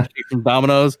lava crunch cakes from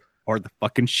Domino's are the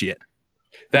fucking shit.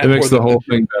 That makes the whole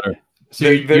thing better. So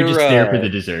you're just there for the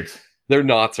desserts. Their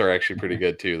knots are actually pretty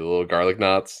good too. The little garlic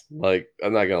knots. Like,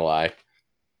 I'm not gonna lie.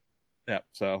 Yeah.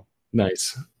 So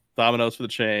Nice. Domino's for the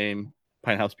chain,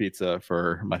 Pine House Pizza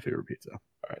for my favorite pizza.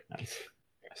 All right. Nice.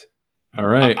 All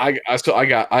right.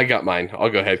 I got mine. I'll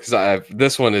go ahead because I have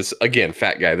this one is again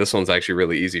fat guy. This one's actually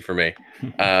really easy for me.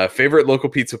 Favorite local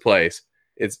pizza place.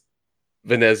 It's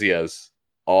Venezia's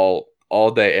all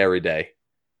day, every day.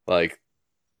 Like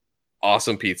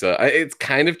awesome pizza. It's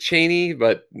kind of chainy,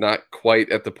 but not quite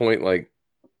at the point like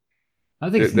I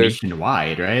think it's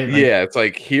nationwide, right? Like, yeah, it's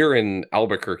like here in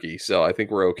Albuquerque, so I think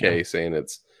we're okay saying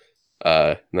it's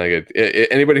not good.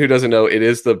 Anybody who doesn't know, it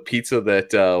is the pizza that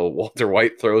Walter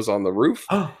White throws on the roof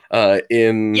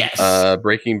in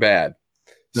Breaking Bad.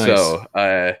 Nice. So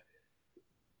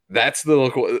that's the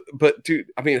local. But dude,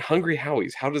 I mean, Hungry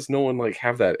Howie's. How does no one like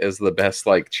have that as the best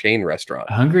like chain restaurant?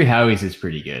 Hungry Howie's is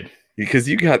pretty good Because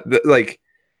you got like.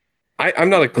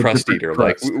 I'm not a crust eater.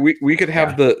 Crust. Like we could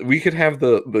have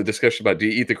the discussion about do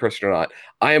you eat the crust or not.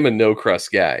 I am a no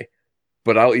crust guy,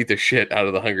 but I'll eat the shit out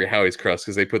of the Hungry Howie's crust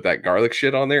because they put that garlic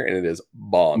shit on there and it is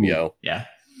bomb, yo. Yeah,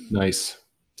 Nice.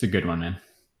 it's a good one, man.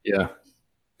 Yeah.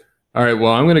 All right.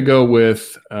 Well, I'm going to go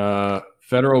with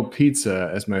Federal Pizza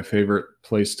as my favorite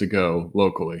place to go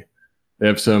locally. They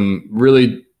have some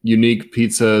really unique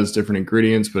pizzas, different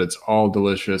ingredients, but it's all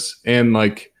delicious. And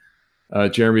like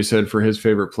Jeremy said, for his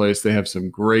favorite place, they have some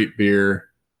great beer,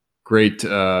 great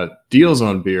deals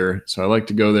on beer. So I like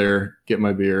to go there, get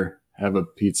my beer, have a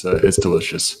pizza. It's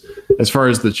delicious. As far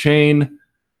as the chain,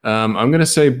 I'm going to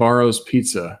say Barro's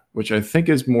Pizza, which I think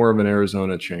is more of an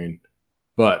Arizona chain,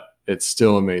 but it's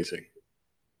still amazing.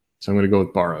 So I'm going to go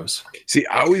with Barro's. See,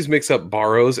 I always mix up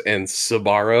Barro's and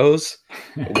Sbarro's.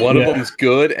 One of them's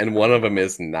good and one of them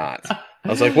is not. I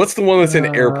was like, what's the one that's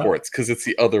in airports? Because it's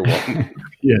the other one.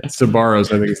 Yeah,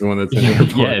 Sbarro's, I think, is the one that's in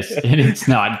airports. Yes, and it's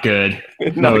not good.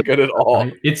 Not good at all.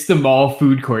 It's the mall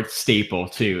food court staple,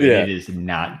 too. And Yeah. it is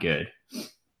not good.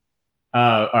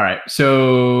 All right.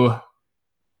 So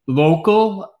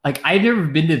local, like I've never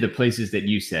been to the places that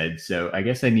you said, so I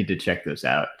guess I need to check those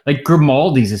out. Like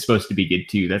Grimaldi's is supposed to be good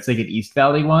too. That's like an East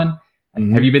Valley one.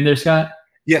 Mhm. Have you been there, Scott?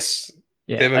 Yes.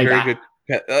 Yeah, They have a like, very good.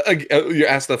 You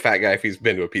asked the fat guy if he's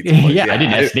been to a pizza place. yeah, I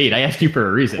didn't ask Nate. I asked you for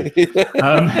a reason.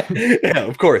 Yeah,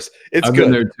 of course. It's I've good.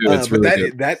 been there too. It's but really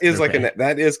good. that is like Okay.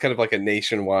 that is kind of like a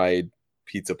nationwide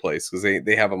pizza place because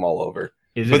they have them all over.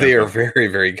 Is But it they okay? are very,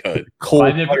 very good. Well,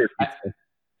 I've never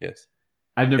Yes.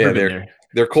 been there.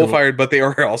 They're coal fired, but they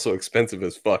are also expensive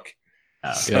as fuck.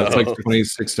 Oh. Yeah, it's like So-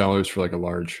 $26 for like a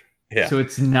large. Yeah. So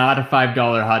it's not a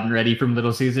 $5 hot and ready from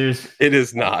Little Caesars. It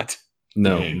is not.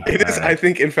 No. Dang. It is, I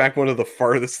think, in fact, one of the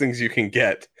farthest things you can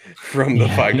get from the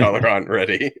 $5 on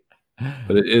ready.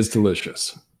 But it is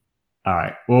delicious. All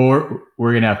right. Well,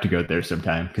 we're gonna have to go there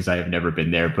sometime because I have never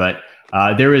been there. But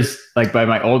there was like by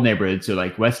my old neighborhood, so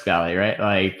like West Valley, right?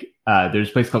 Like there's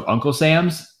a place called Uncle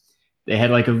Sam's. They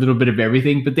had like a little bit of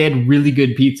everything, but they had really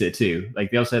good pizza too. Like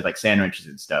they also had like sandwiches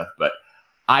and stuff. But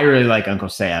I really like Uncle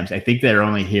Sam's. I think they're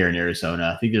only here in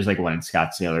Arizona. I think there's like one in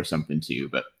Scottsdale or something too.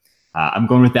 But I'm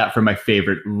going with that for my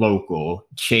favorite local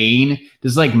chain.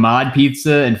 Does like Mod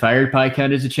Pizza and Fired Pie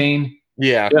count as a chain?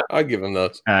 Yeah, I'd give them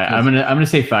those. I'm gonna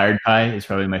say Fired Pie is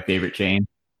probably my favorite chain.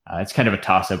 It's kind of a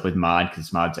toss up with Mod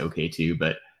because Mod's okay too,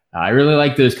 but I really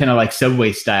like those kind of like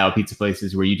Subway style pizza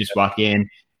places where you just walk in,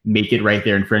 make it right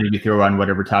there in front of you, throw on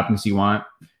whatever toppings you want.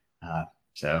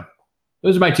 So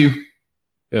those are my two.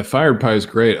 Yeah, Fired Pie is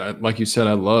great. Like you said,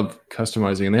 I love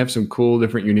customizing, and they have some cool,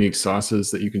 different, unique sauces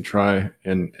that you can try,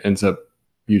 and ends up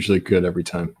usually good every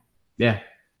time. Yeah,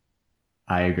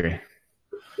 I agree.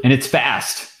 And it's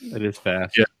fast. It is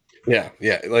fast. Yeah.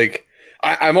 Yeah. Like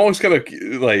I'm always kind of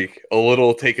like a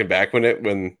little taken back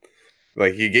when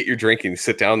like you get your drink and you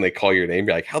sit down and they call your name.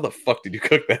 You're like, how the fuck did you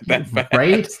cook that fast?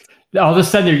 Right? All of a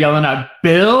sudden they're yelling out,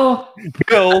 Bill.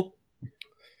 Bill,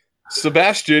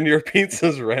 Sebastian, your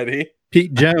pizza's ready.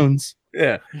 Pete Jones.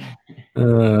 Yeah.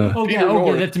 Oh, Peter yeah,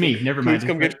 North. that's me. Never mind. Please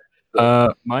come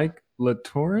get. Mike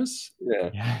Latoris,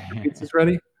 Yeah. pizza's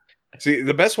ready. See,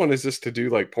 the best one is just to do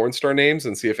like porn star names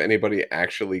and see if anybody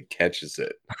actually catches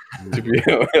it. To be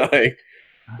like,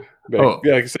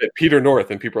 like I said, Peter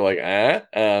North, and people are like,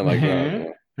 I'm like,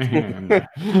 no.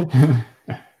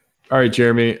 All right,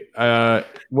 Jeremy.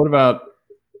 What about?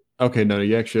 Okay, no,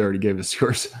 you actually already gave us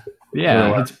yours. Yeah.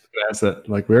 Let's ask that.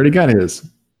 Like we already got his.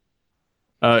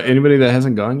 Anybody that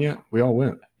hasn't gone yet? We all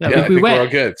went. Yeah, I think went. we're all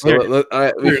good.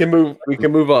 So we can move. We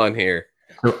can move on here.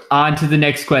 So on to the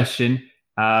next question.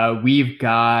 We've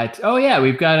got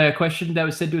a question that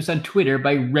was sent to us on Twitter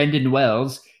by Rendon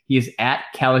Wells. He is at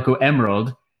Calico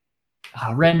Emerald.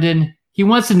 Rendon, he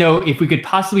wants to know if we could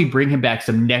possibly bring him back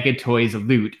some NECA Toys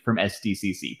loot from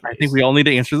SDCC. Please. I think we all need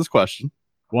to answer this question.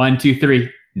 1, 2, 3.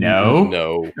 No.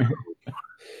 No.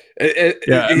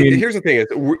 Yeah, I mean- Here's the thing: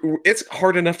 it's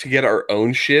hard enough to get our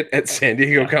own shit at San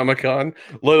Diego Comic-Con,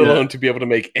 let alone to be able to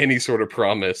make any sort of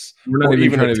promise We're not or even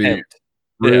even trying to be attempt.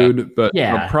 rude, but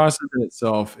Yeah. the process in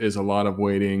itself is a lot of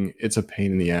waiting. It's a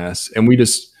pain in the ass, and we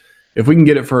just, if we can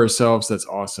get it for ourselves, that's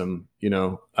awesome. You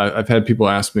know, I've had people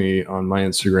ask me on my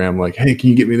Instagram, like, "Hey, can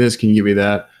you get me this? Can you get me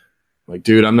that?" Like,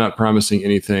 dude, I'm not promising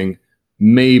anything.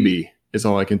 Maybe is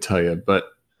all I can tell you. But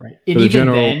right. for And the even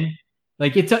general, then,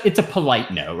 like it's a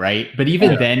polite no, right? But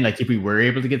even then, like if we were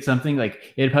able to get something,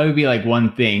 like it'd probably be like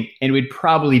one thing, and we'd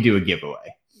probably do a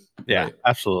giveaway. Yeah, Right.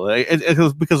 absolutely. It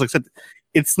was because, like I said,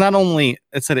 it's not only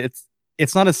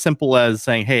it's not as simple as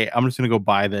saying, "Hey, I'm just going to go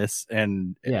buy this,"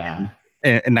 and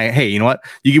hey, you know what?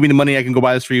 You give me the money, I can go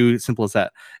buy this for you. Simple as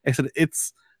that. I said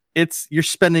it's you're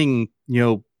spending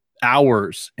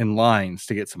hours in lines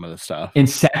to get some of this stuff And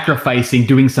sacrificing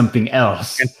doing something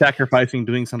else. and sacrificing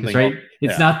doing something Right? else.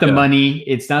 It's not the money.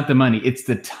 It's not the money. It's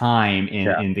the time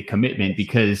and the commitment,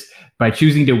 because by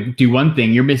choosing to do one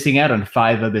thing, you're missing out on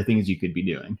 5 other things you could be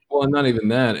doing. well, and not even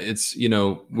that. It's,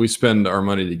 we spend our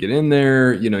money to get in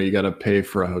there. You got to pay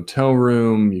for a hotel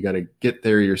room. You got to get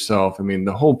there yourself. I mean,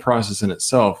 the whole process in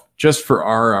itself, just for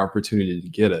our opportunity to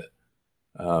get it,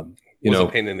 was a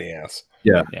pain in the ass.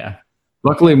 Yeah.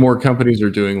 Luckily, more companies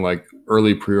are doing like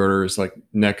early pre-orders, like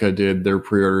NECA did their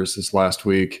pre-orders this last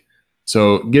week.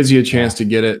 So it gives you a chance to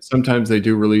get it. Sometimes they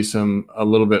do release them a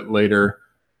little bit later.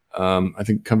 I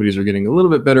think companies are getting a little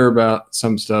bit better about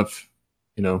some stuff,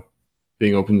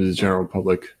 being open to the general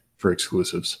public for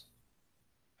exclusives.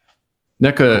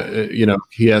 NECA,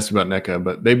 he asked about NECA,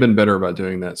 but they've been better about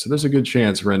doing that. So there's a good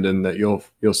chance, Rendon, that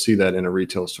you'll see that in a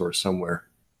retail store somewhere.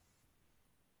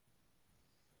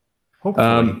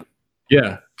 Hopefully.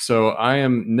 Yeah, so I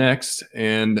am next,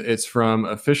 and it's from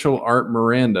Official Art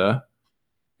Miranda,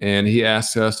 and he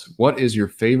asks us, "What is your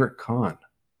favorite con?"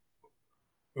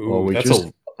 Ooh, well, that's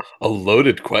a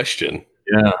loaded question.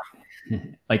 Yeah,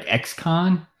 like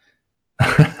ex-con.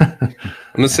 I'm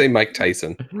gonna say Mike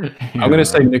Tyson. I'm gonna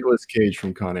say Nicolas Cage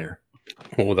from Con Air.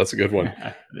 Oh, that's a good one.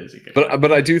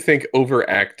 But I do think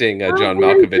overacting John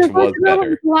Malkovich was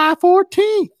better. July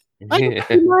 14th. I can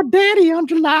see my daddy on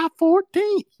July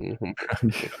 14th.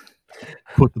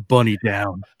 Put the bunny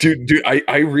down. Dude,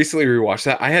 I recently rewatched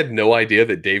that. I had no idea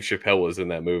that Dave Chappelle was in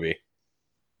that movie.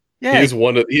 Yeah. He is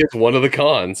one of the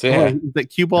cons. Yeah. Is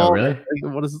that cue ball? Oh, really?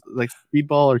 What is it? Like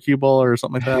speedball or cue ball or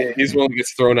something like that? Yeah, he's one that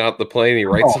gets thrown out the plane. He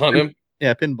writes on him.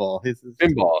 Yeah, pinball. His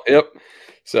pinball. Yep.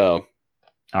 So,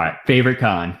 all right, favorite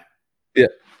con. Yeah.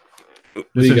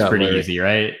 This is pretty easy,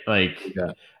 right? Like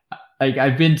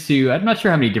I've been to, I'm not sure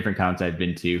how many different cons I've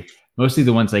been to. Mostly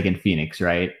the ones like in Phoenix,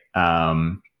 right?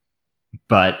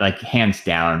 But like hands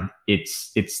down,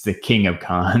 it's the king of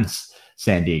cons,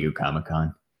 San Diego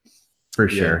Comic-Con, for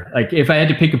sure. Like if I had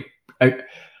to pick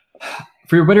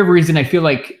for whatever reason, I feel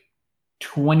like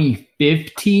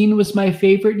 2015 was my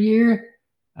favorite year.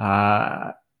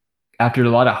 After a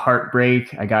lot of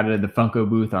heartbreak, I got into the Funko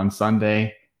booth on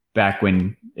Sunday, back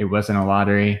when it wasn't a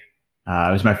lottery.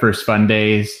 It was my first Fun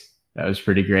Days. That was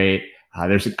pretty great.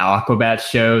 There's an Aquabats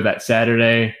show that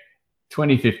Saturday.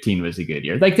 2015 was a good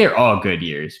year. Like they're all good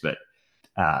years, but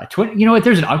you know what?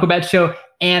 There's an Aquabats show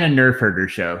and a Nerf Herder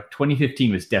show.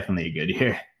 2015 was definitely a good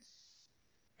year.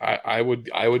 I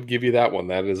would give you that one.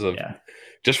 That is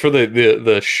just for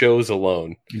the shows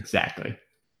alone. Exactly.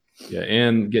 Yeah,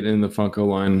 and getting in the Funko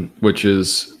line, which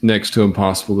is next to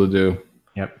impossible to do.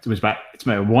 Yep, it's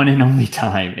my one and only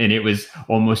time, and it was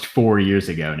almost 4 years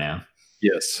ago now.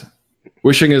 Yes.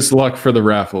 Wishing us luck for the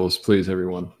raffles, please,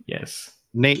 everyone. Yes.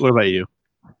 Nate, what about you?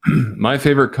 My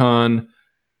favorite con,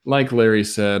 like Larry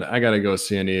said, I got to go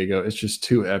San Diego. It's just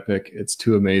too epic. It's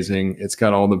too amazing. It's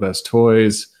got all the best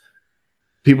toys.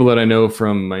 People that I know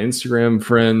from my Instagram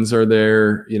friends are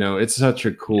there. It's such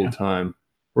a cool time.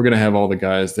 We're going to have all the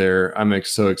guys there. I'm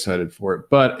so excited for it.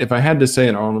 But if I had to say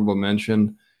an honorable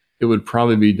mention, it would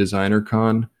probably be Designer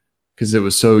Con, because it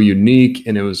was so unique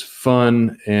and it was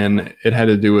fun, and it had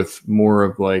to do with more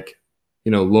of like,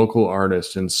 local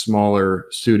artists and smaller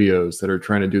studios that are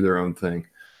trying to do their own thing.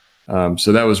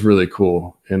 So that was really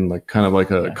cool, and like kind of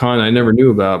like a con I never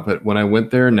knew about, but when I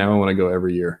went there, now I want to go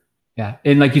every year. Yeah,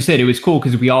 and like you said, it was cool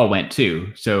because we all went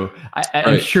too. So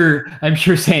I'm sure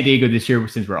San Diego this year,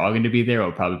 since we're all going to be there,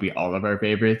 will probably be all of our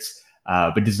favorites.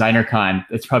 But Designer Con,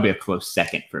 it's probably a close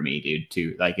second for me, dude.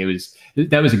 Too, like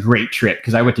that was a great trip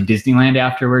because I went to Disneyland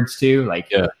afterwards too. Like,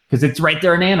 because it's right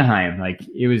there in Anaheim. Like,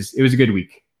 it was a good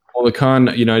week. Well, the con,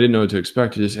 I didn't know what to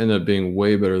expect. It just ended up being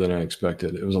way better than I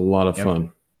expected. It was a lot of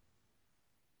fun.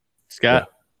 Scott.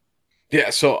 Yeah,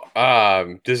 so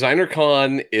Designer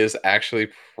Con is actually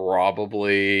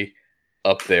probably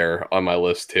up there on my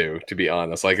list too, to be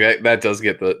honest. Like that does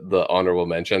get the honorable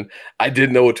mention. I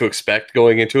didn't know what to expect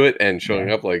going into it, and showing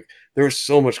up, like there was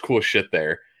so much cool shit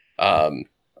there.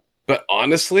 But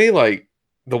honestly, like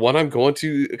the one I'm going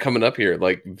to coming up here,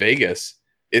 like Vegas,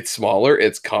 it's smaller,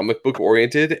 it's comic book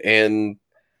oriented, and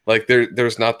like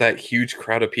there's not that huge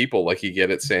crowd of people like you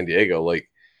get at San Diego. Like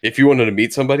if you wanted to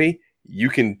meet somebody, you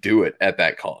can do it at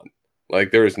that con.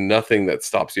 Like there is nothing that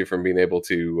stops you from being able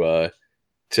to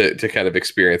kind of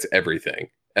experience everything.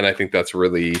 And I think that's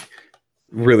really,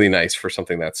 really nice for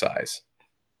something that size.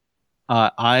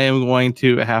 I am going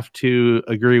to have to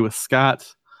agree with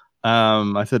Scott.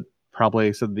 I said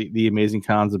the Amazing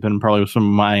Cons have been probably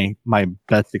some of my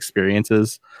best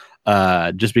experiences,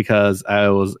 just because I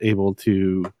was able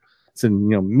to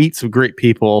meet some great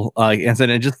people, and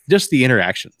then just the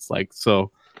interactions. Like,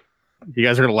 so you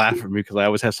guys are gonna laugh at me because I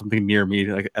always have something near me,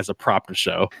 like as a prop to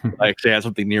show. I actually have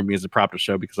something near me as a prop to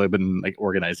show because I've been like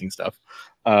organizing stuff.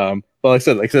 But like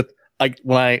I said,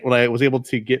 when I was able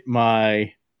to get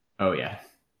my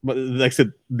but like I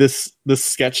said, this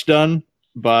sketch done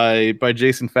by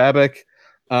Jason Fabek,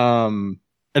 and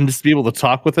just be able to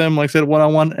talk with him, like I said,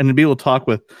 one-on-one, and to be able to talk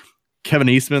with Kevin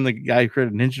Eastman, the guy who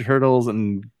created Ninja Turtles,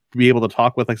 and be able to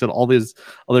talk with, like I said, all these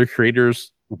other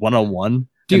creators one-on-one.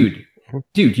 Dude,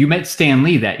 you met Stan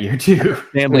Lee that year too.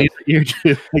 Stan Lee that year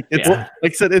too. Like I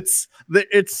said,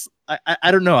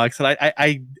 I don't know. Like I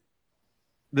said,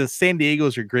 the San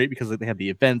Diegos are great because they have the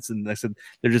events, and like I said,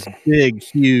 they're just big,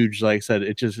 huge. Like I said,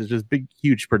 it's just big,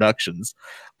 huge productions.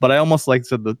 But I almost like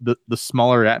said the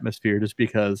smaller atmosphere, just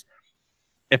because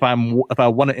if I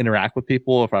want to interact with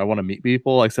people, if I want to meet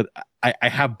people, like I said, I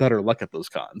have better luck at those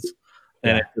cons.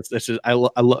 And it's just I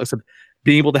love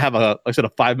being able to have a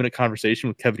 5-minute conversation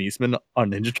with Kevin Eastman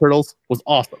on Ninja Turtles was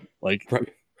awesome. Like, right.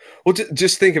 Well,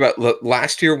 just think about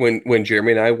last year when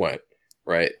Jeremy and I went.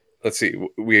 Right. Let's see.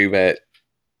 We met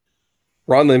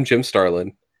Ron Lim, Jim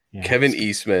Starlin, Kevin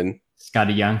Eastman,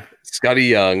 Scotty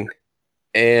Young,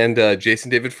 and Jason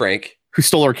David Frank, who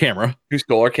stole our camera.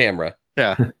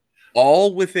 Yeah.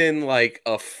 All within like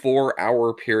a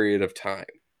 4-hour period of time.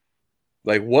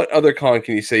 Like, what other con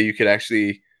can you say you could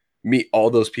actually meet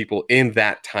all those people in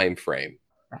that time frame?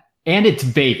 And it's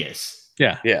Vegas.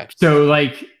 Yeah. So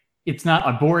like, it's not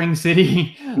a boring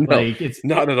city. No, like, it's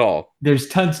not at all. There's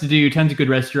tons to do, tons of good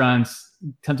restaurants,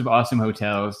 tons of awesome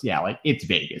hotels. Yeah, like it's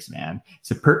Vegas, man.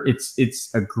 It's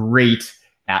a great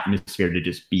atmosphere to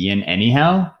just be in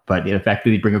anyhow. But the fact that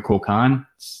they bring a cool con,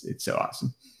 it's so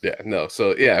awesome. Yeah, no.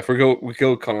 So yeah, if we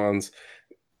go cons,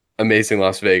 Amazing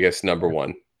Las Vegas, number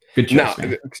one. Good choice.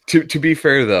 Now, to be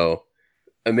fair though,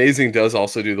 Amazing does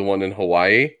also do the one in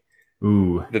Hawaii.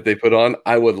 Ooh, that they put on.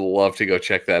 I would love to go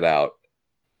check that out.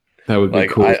 That would be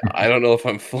cool. I don't know if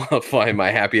I'm flying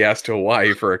my happy ass to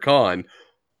Hawaii for a con,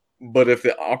 but if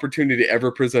the opportunity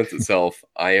ever presents itself,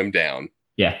 I am down.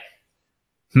 Yeah.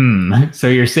 So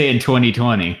you're saying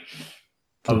 2020.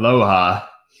 Aloha.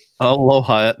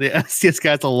 The STS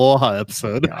Guys Aloha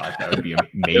episode. God, that would be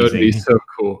amazing. That would be so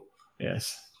cool.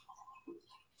 Yes.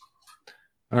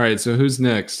 All right, so who's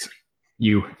next?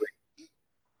 You.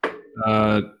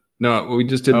 No, we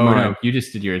just did mine. No, you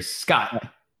just did yours.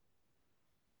 Scott.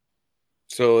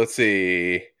 So let's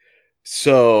see.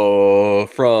 So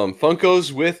from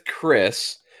Funkos with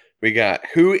Chris, we got,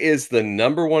 who is the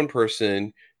number one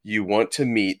person you want to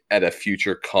meet at a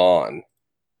future con?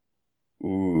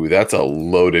 Ooh, that's a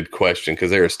loaded question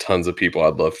because there's tons of people I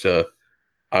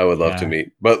would love to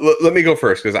meet. But let me go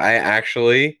first because I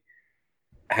actually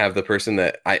have the person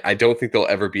that I don't think they'll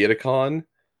ever be at a con,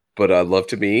 but I'd love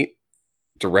to meet.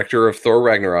 Director of Thor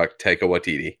Ragnarok, Taika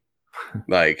Waititi.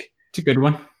 Like, it's a good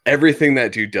one. Everything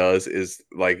that dude does is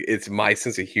like, it's my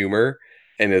sense of humor,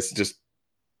 and it's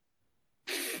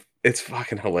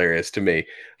fucking hilarious to me.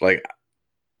 Like,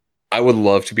 I would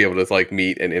love to be able to like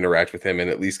meet and interact with him and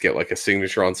at least get like a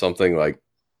signature on something. Like,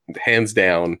 hands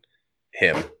down,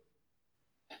 him.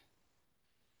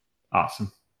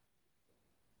 Awesome.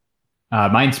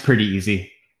 Mine's pretty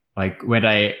easy. Like when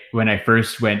I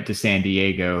first went to San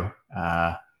Diego,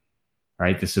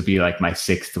 right, this will be like my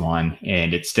 6th one,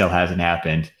 and it still hasn't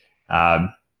happened.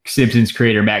 Simpsons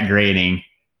creator Matt Groening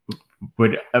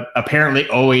would apparently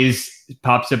always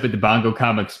pops up at the Bongo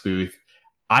Comics booth.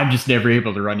 I'm just never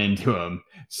able to run into him.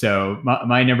 So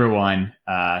my number one,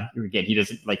 again, he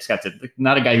doesn't, like Scott said,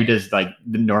 not a guy who does like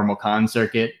the normal con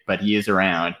circuit, but he is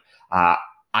around.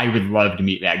 I would love to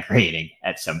meet Matt Groening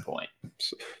at some point.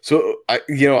 So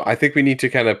I think we need to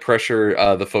kind of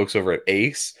pressure the folks over at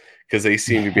Ace, because they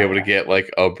seem to be able to get like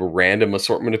a random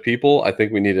assortment of people. I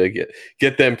think we need to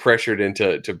get them pressured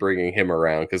into bringing him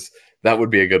around, because that would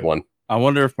be a good one. I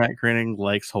wonder if Matt Groening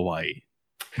likes Hawaii.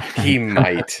 He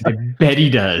might. I bet he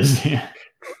does.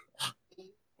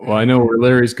 Well, I know where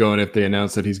Larry's going if they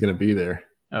announce that he's going to be there.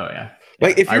 Oh yeah.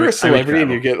 Like, if you're a celebrity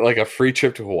and you get like a free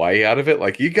trip to Hawaii out of it,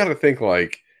 like, you got to think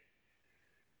like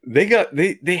they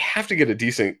have to get a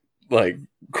decent like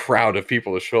crowd of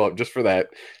people to show up just for that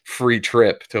free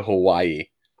trip to Hawaii.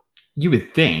 You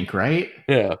would think, right?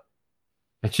 Yeah.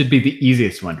 That should be the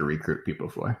easiest one to recruit people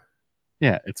for.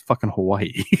 Yeah, it's fucking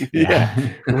Hawaii.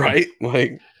 Yeah. Right?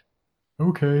 Like,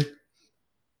 Okay.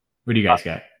 What do you guys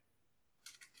got?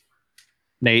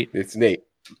 Nate. it's Nate.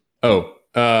 Oh,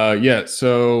 yeah.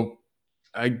 So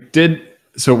I did.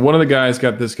 So one of the guys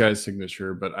got this guy's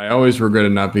signature, but I always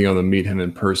regretted not being able to meet him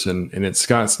in person. And it's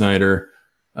Scott Snyder.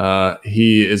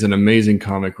 He is an amazing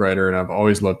comic writer, and I've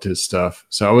always loved his stuff.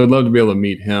 So I would love to be able to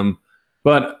meet him.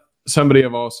 But somebody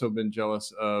I've also been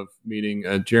jealous of meeting,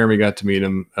 Jeremy got to meet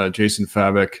him, Jason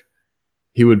Fabik.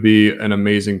 He would be an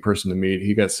amazing person to meet.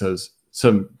 He got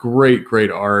some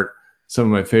great art, some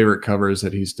of my favorite covers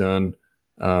that he's done.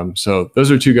 So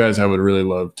those are two guys I would really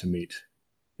love to meet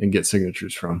and get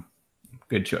signatures from.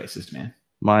 Good choices, man.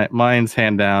 Mine's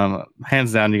hands down.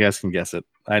 You guys can guess it.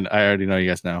 I already know. You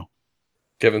guys know.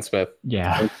 Kevin Smith.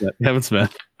 Yeah. Kevin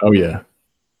Smith. Oh yeah.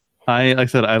 I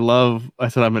said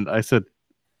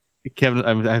Kevin.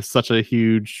 I have such a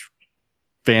huge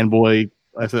fanboy.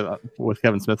 I said with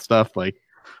Kevin Smith stuff. Like,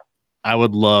 I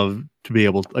would love to be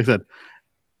able to, like I said,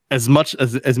 as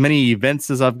many events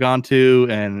as I've gone to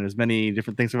and as many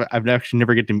different things, I've actually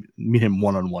never get to meet him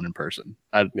one-on-one in person.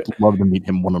 I'd love to meet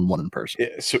him one-on-one in person.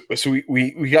 Yeah, so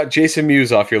we got Jason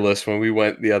Mewes off your list when we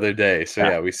went the other day. So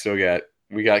yeah,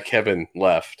 we got Kevin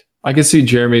left. I can see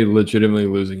Jeremy legitimately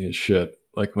losing his shit.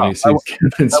 Like when he sees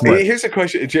Kevin Smith. Hey, here's a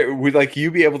question. Would like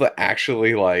you be able to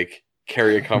actually like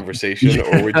carry a conversation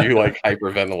or would you like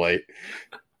hyperventilate?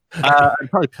 I'd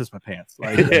probably piss my pants.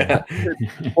 Like, Yeah.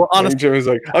 Well, honestly, Jeremy's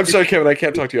like, I'm sorry, Kevin, I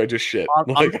can't talk to you. I just shit.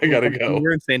 Like, I gotta go.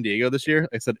 We're in San Diego this year.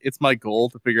 I said it's my goal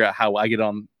to figure out how I get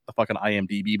on a fucking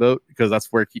IMDb boat because that's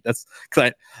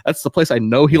the place I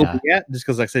know he'll be at. Just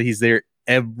because like I said he's there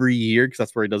every year because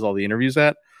that's where he does all the interviews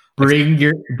at. Bring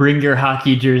your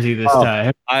hockey jersey this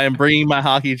time. I am bringing my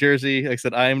hockey jersey. Like I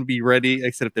said, I am to be ready. Like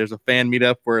I said, if there's a fan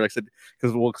meetup where, like I said,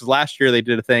 because last year they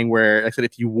did a thing where, like I said,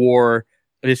 if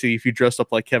you dressed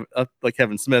up like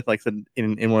Kevin Smith, like I said,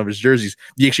 in one of his jerseys,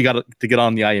 you actually got to get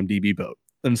on the IMDb boat.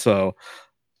 And so,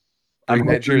 Bring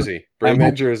that jersey.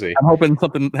 I'm hoping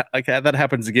something like that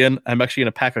happens again. I'm actually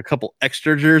going to pack a couple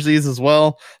extra jerseys as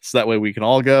well, so that way we can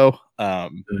all go.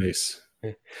 Nice.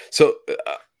 So.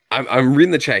 I'm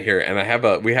reading the chat here,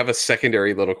 and we have a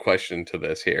secondary little question to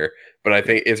this here, but I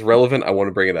think it's relevant. I want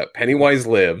to bring it up. Pennywise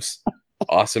Lives,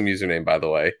 awesome username by the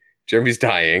way. Jeremy's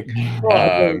dying.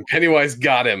 Pennywise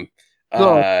got him.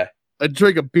 I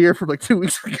drank a beer from like 2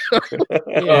 weeks ago.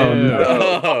 Oh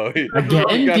no!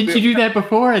 Again? Did you do that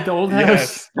before at the old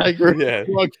house? Yeah.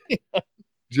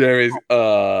 Jeremy's.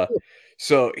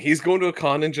 So he's going to a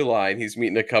con in July, and he's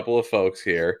meeting a couple of folks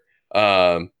here.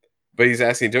 But he's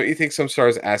asking, don't you think some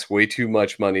stars ask way too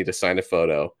much money to sign a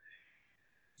photo?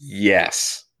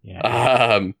 Yes.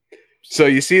 Yeah. So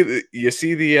you see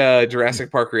the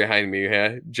Jurassic Park behind me,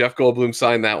 huh? Jeff Goldblum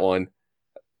signed that one.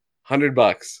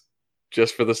 $100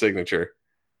 just for the signature.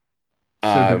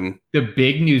 So the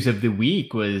big news of the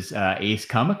week was Ace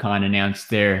Comic-Con announced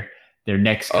their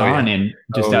next con in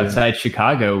outside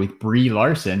Chicago with Brie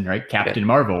Larson, right? Captain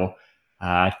Marvel.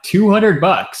 $200.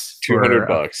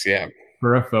 $200, yeah.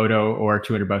 For a photo or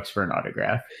 $200 for an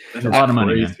autograph. That's a lot of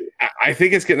money. Man. I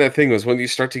think it's getting that thing was when you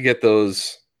start to get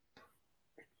those,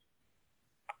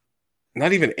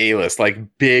 not even A-list, like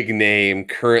big name,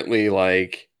 currently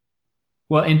like,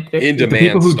 well, and in the demand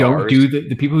people who stars. don't do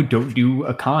the people who don't do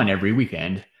a con every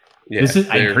weekend. Yeah,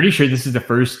 I'm pretty sure this is the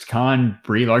first con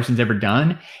Brie Larson's ever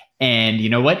done. And you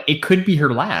know what? It could be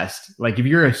her last. Like if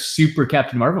you're a super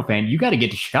Captain Marvel fan, you got to get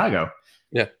to Chicago.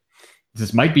 Yeah.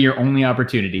 This might be your only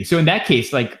opportunity. So in that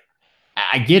case, like,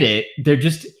 I get it. There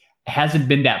just hasn't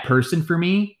been that person for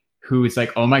me who is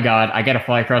like, oh my God, I got to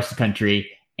fly across the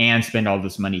country and spend all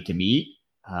this money to meet.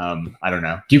 I don't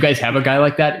know. Do you guys have a guy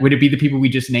like that? Would it be the people we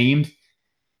just named?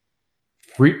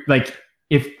 Like,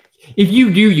 if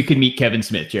you do, you could meet Kevin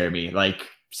Smith, Jeremy. Like,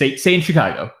 say in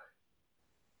Chicago,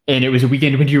 and it was a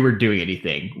weekend when you were doing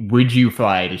anything. Would you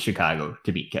fly to Chicago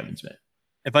to meet Kevin Smith?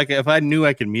 If I knew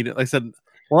I could meet it, like I said.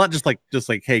 Well, not just like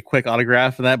hey, quick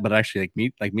autograph and that, but actually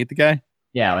meet the guy.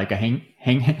 Yeah, like a hang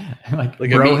like a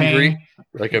bro meet and greet?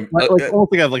 hang.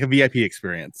 Almost like a VIP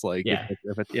experience. Like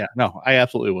no, I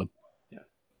absolutely would. Yeah.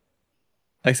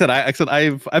 I said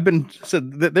I've been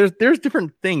said that there's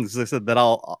different things I said that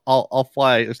I'll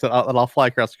fly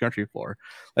across the country for.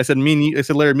 I said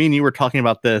Larry, me and you were talking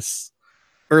about this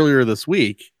earlier this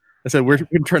week. I said we're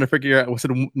trying to figure out. I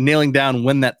said nailing down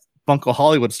when that Funko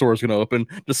Hollywood store is going to open,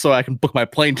 just so I can book my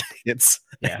plane tickets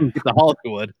and get to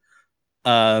Hollywood.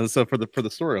 So for the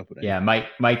store opening. Yeah,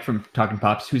 Mike from Talking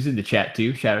Pops, who's in the chat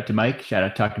too. Shout out to Mike. Shout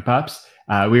out to Talking Pops.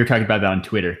 We were talking about that on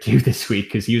Twitter too this week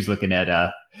because he was looking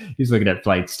at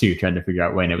flights too, trying to figure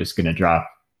out when it was going to drop.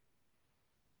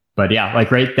 But yeah,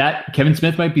 like right, that Kevin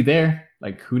Smith might be there.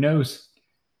 Like, who knows?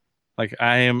 Like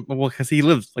I am, well, because he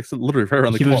lives like literally right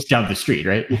around the He corner. lives down the street,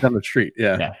 right? He's down the street,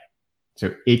 yeah. Yeah.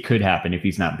 So it could happen if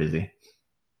he's not busy.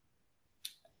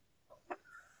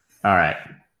 All right.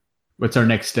 What's our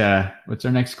next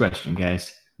question,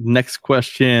 guys? Next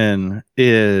question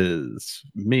is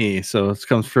me. So this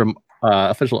comes from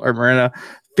official Art Moreno.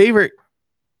 Favorite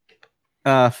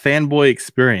fanboy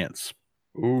experience?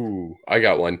 Ooh, I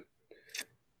got one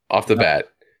off the bat.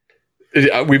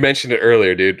 We mentioned it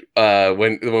earlier, dude.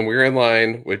 When we were in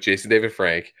line with Jason David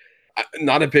Frank,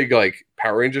 not a big like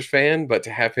Power Rangers fan, but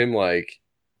to have him like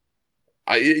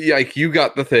you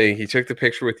got the thing. He took the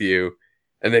picture with you,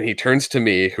 and then he turns to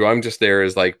me, who I'm just there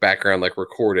as like background, like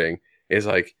recording. Is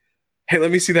like, hey,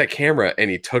 let me see that camera, and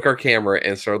he took our camera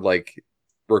and started like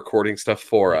recording stuff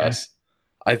for us.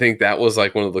 I think that was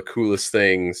like one of the coolest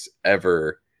things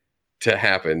ever to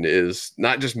happen, is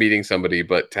not just meeting somebody,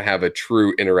 but to have a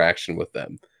true interaction with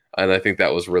them. And I think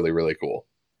that was really, really cool.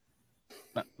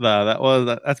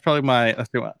 That's probably my, like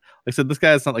I said, this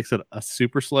guy is not like I said a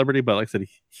super celebrity, but like I said,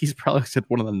 he's probably said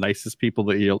one of the nicest people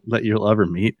that you'll ever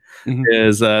meet. Mm-hmm.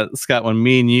 Is Scott, when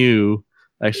me and you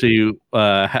actually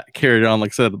carried on,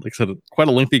 like I said, quite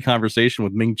a lengthy conversation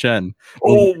with Ming Chen.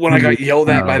 When I got yelled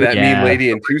at by that mean lady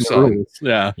in Tucson.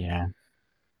 Yeah.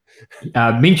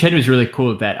 Ming Chen was really cool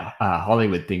with that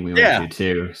Hollywood thing we went to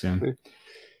too. So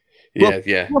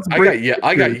yeah.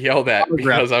 I got yelled at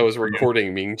because I was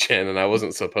recording Ming Chen and I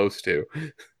wasn't supposed to.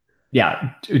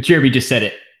 Yeah, Jeremy just said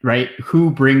it right. Who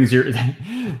brings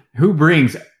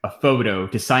a photo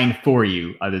to sign for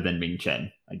you other than Ming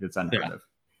Chen? Like, that's unheard of.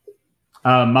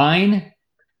 Mine,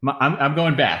 I'm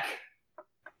going back.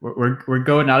 We're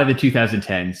going out of the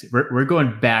 2010s. We're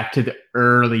going back to the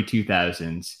early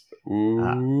 2000s.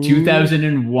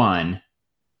 2001.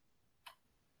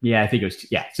 Yeah, I think it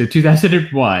was. Yeah, so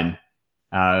 2001.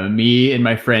 Me and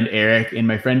my friend Eric and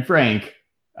my friend Frank,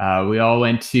 we all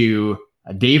went to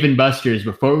Dave and Buster's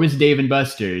before it was Dave and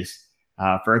Buster's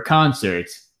for a concert.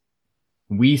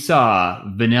 We saw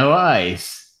Vanilla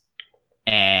Ice,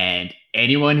 and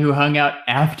anyone who hung out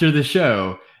after the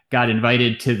show got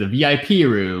invited to the VIP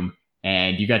room,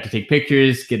 and you got to take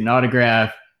pictures, get an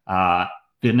autograph.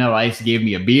 Vanilla Ice gave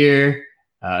me a beer.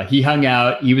 He hung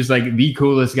out. He was like the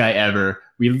coolest guy ever.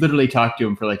 We literally talked to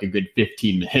him for like a good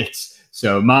 15 minutes.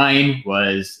 So mine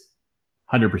was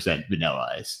 100% Vanilla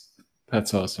Ice.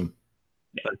 That's awesome.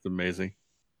 Yeah. That's amazing.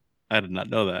 I did not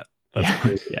know that.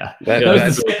 Yeah.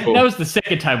 That was the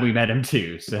second time we met him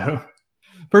too. So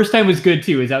first time was good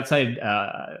too. It was outside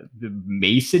the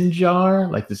Mason Jar,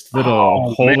 like this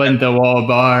little hole in the wall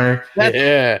bar. What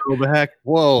the heck?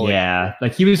 Whoa. Yeah.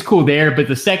 Like he was cool there, but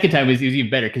the second time was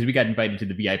even better because we got invited to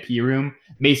the VIP room.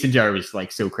 Mason Jar was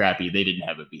like so crappy. They didn't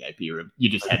have a VIP room. You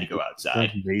just had to go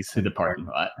outside to the parking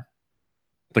lot.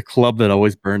 The club that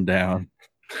always burned down.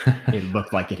 It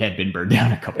looked like it had been burned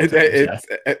down a couple times.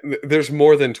 There's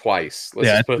more than twice. Let's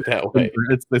just put it that way.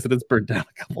 They said it's burned down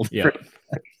a couple times.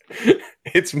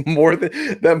 It's more than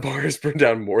that bar has burned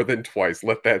down more than twice.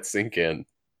 Let that sink in.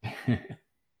 All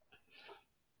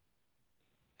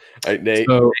right, Nate.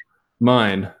 So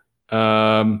mine.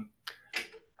 I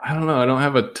don't know. I don't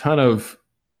have a ton of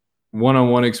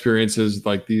one-on-one experiences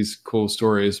like these cool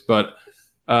stories, but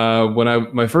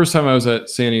my first time I was at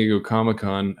San Diego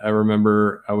Comic-Con, I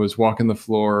remember I was walking the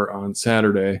floor on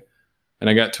Saturday, and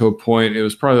I got to a point, it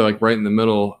was probably like right in the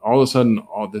middle. All of a sudden,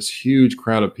 this huge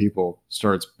crowd of people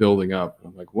starts building up.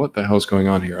 I'm like, what the hell's going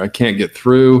on here? I can't get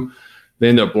through. They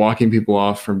end up blocking people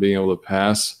off from being able to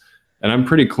pass. And I'm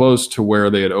pretty close to where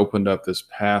they had opened up this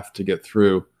path to get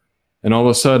through. And all of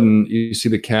a sudden, you see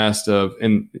the cast of,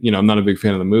 and I'm not a big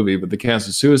fan of the movie, but the cast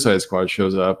of Suicide Squad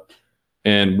shows up.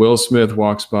 And Will Smith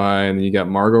walks by, and then you got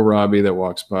Margot Robbie that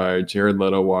walks by, Jared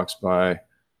Leto walks by,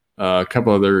 a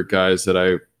couple other guys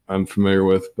that I'm familiar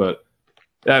with. But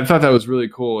I thought that was really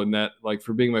cool, and that, like,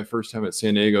 for being my first time at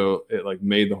San Diego, it like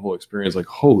made the whole experience like,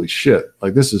 holy shit,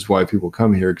 like this is why people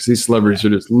come here, because these celebrities are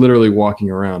just literally walking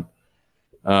around.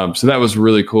 So that was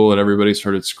really cool, and everybody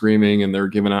started screaming, and they were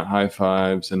giving out high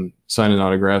fives and signing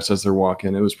autographs as they're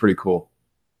walking. It was pretty cool.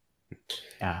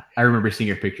 Yeah, I remember seeing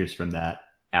your pictures from that.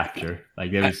 After,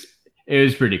 like, it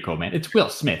was pretty cool, man. It's Will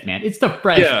Smith, man. It's the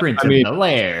Fresh Prince of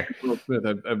Bel-Air. Will Smith.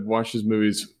 I've watched his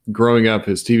movies growing up,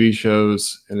 his TV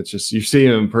shows, and it's just, you see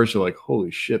him in person, like,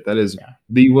 holy shit, that is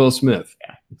the Will Smith.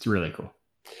 Yeah, it's really cool.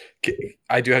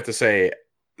 I do have to say,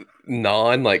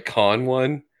 con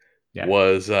one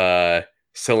was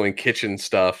selling kitchen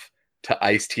stuff to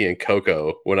Iced Tea and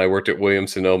Cocoa when I worked at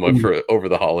Williams Sonoma for over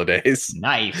the holidays.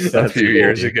 Nice. a few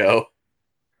years ago.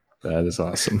 That is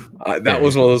awesome. That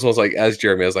was one of those ones. Like as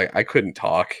Jeremy, I was like, I couldn't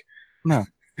talk. No,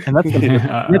 and that's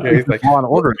He's like, on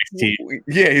order tea.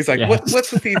 yeah. He's like, Yeah. what's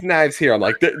with these knives here? I'm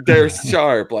like, they're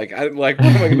sharp. Like, what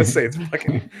am I gonna say? It's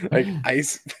fucking like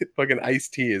fucking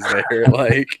iced tea is there.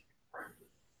 Like,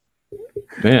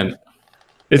 Man,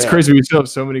 it's crazy. We still have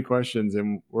so many questions,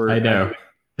 and I know.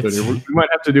 we might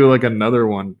have to do like another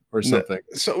one or something.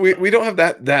 so we don't have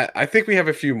that. I think we have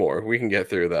a few more we can get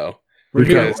through though. We're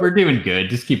Because- doing good.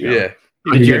 Just keep going. Yeah.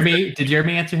 Did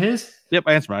Jeremy answer his? Yep,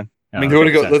 I answered mine. Oh, You want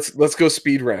to go? okay, Let's go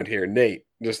speed round here, Nate.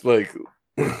 Just like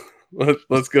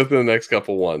let's go through the next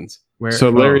couple ones. So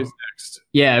Larry's next.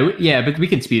 Yeah, but we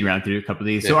can speed round through a couple of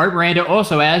these. So Yeah. Art Miranda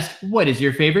also asked, "What is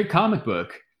your favorite comic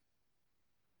book?"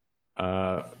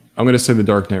 I'm going to say The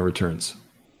Dark Knight Returns.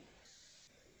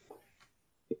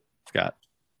 Scott.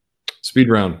 Speed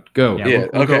round. Go. Yeah.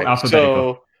 we'll go okay.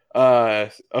 alphabetical.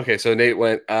 So Nate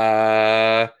went.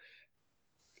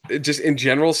 Just in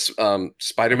general,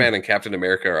 Spider-Man and Captain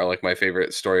America are like my favorite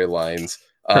storylines.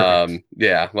 Perfect.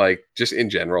 Yeah, like just in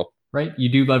general. Right? You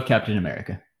do love Captain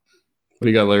America. What do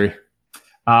you got, Larry?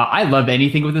 I love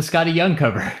anything with a Scotty Young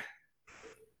cover.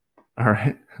 All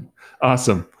right.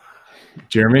 Awesome.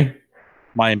 Jeremy?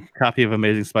 My copy of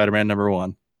Amazing Spider-Man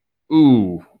 #1.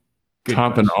 Ooh. Good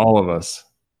Topping question. all of us.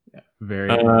 Very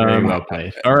well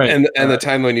played. All right. And the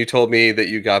time when you told me that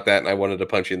you got that and I wanted to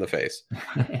punch you in the face.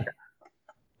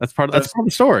 That's part of the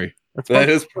story. That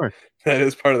is part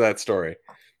of that story.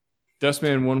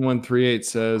 Dustman1138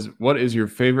 says, "What is your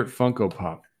favorite Funko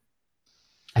Pop?"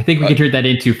 I think we can turn that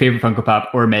into favorite Funko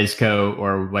Pop or Mezco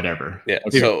or whatever. Yeah.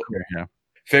 Okay. So Yeah.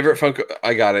 favorite Funko,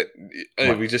 I got it.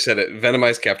 What? We just said it.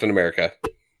 Venomized Captain America.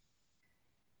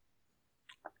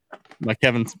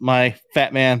 My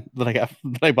Fat Man that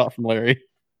I bought from Larry.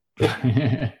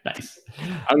 Nice.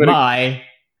 I'm gonna- My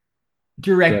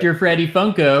director Freddie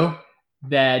Funko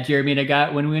that Jeremy and I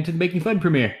got when we went to the Making Fun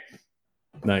premiere.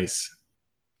 Nice.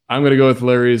 I'm going to go with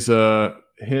Larry's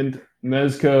hint,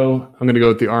 Mezco. I'm going to go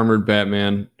with the Armored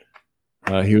Batman.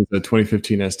 He was a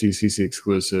 2015 SDCC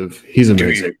exclusive. He's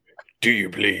amazing. Do you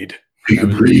bleed?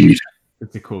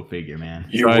 It's a cool figure, man.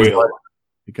 You Besides will. that,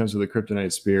 He comes with a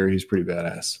kryptonite spear. He's pretty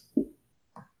badass.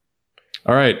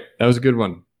 All right. That was a good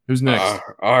one. Who's next?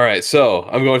 All right. So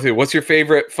I'm going to. What's your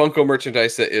favorite Funko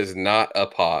merchandise that is not a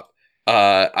pop?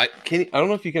 I don't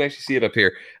know if you can actually see it up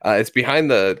here. It's behind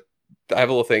the. I have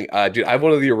a little thing. Dude, I have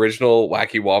one of the original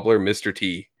Wacky Wobbler, Mr.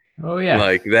 T. Oh yeah.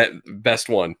 Like that best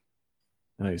one.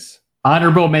 Nice.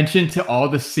 Honorable mention to all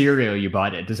the cereal you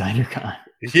bought at DesignerCon.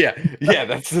 Yeah,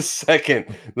 that's the second.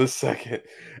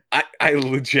 I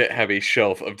legit have a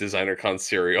shelf of DesignerCon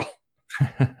cereal.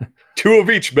 2 of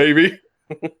each, baby.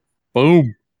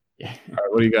 Boom. All right.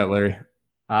 What do you got, Larry?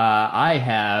 I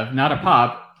have not a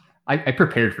pop. I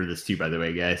prepared for this too, by the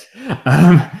way, guys.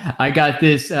 I got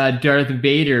this Darth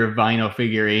Vader vinyl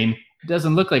figurine. It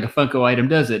doesn't look like a Funko item,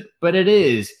 does it? But it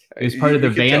is. It was part of the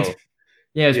You can Vans. tell.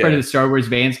 Yeah, it was part Yeah. of the Star Wars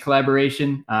Vans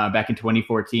collaboration back in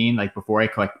 2014. Like before I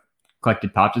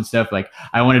collected pops and stuff. Like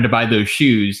I wanted to buy those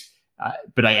shoes,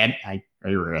 but I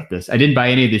regret this. I didn't buy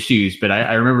any of the shoes, but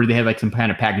I remember they had like some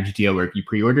kind of package deal where if you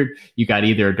pre-ordered, you got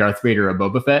either a Darth Vader or a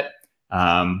Boba Fett.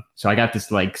 So I got this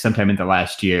like sometime in the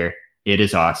last year. It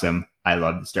is awesome. I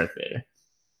love this Darth Vader.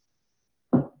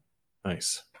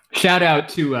 Nice. Shout out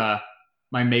to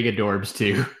my Mega Dorbs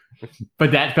too.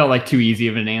 But that felt like too easy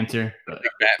of an answer. But,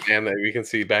 Batman that we can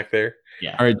see back there.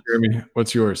 yeah. All right, Jeremy,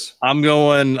 what's yours? I'm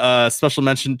going special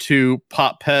mention to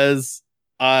Pop Pez.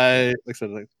 Let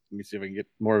me see if I can get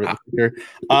more of it here.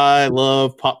 I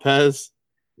love Pop Pez.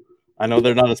 I know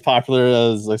they're not as popular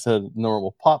as, like I said,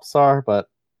 normal Pops are, but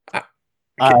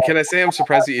Can I say I'm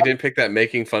surprised that you didn't pick that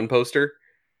Making Fun poster?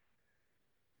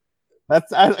 that's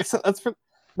for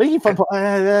making fun.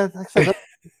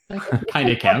 Kind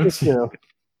of counts.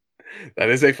 That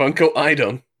is a Funko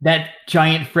item. That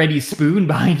giant Freddy spoon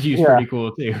behind you is Yeah. pretty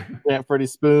cool too. Yeah, Freddie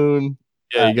Spoon.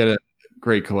 Yeah, you got a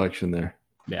great collection there.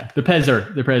 Yeah, the Pez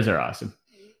are awesome.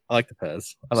 I like the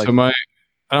Pez.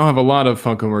 I don't have a lot of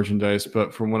Funko merchandise,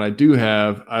 but from what I do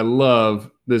have, I love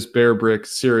this Bear Brick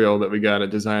cereal that we got at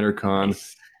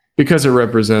DesignerCon because it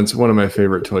represents one of my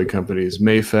favorite toy companies,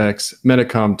 Mayfex,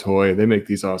 Medicom Toy. They make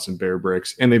these awesome Bear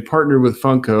Bricks, and they partnered with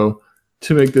Funko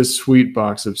to make this sweet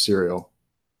box of cereal.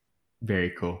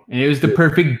 Very cool. And it was the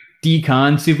perfect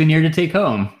decon souvenir to take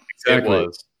home. Exactly. It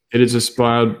was. It is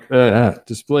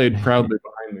displayed proudly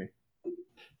behind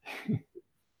me.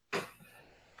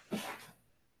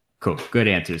 Cool. Good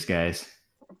answers, guys.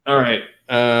 All right.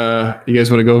 You guys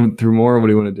want to go through more? Or what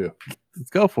do you want to do? Let's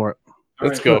go for it.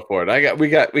 Let's go for it. We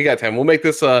got time. We'll make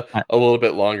this a little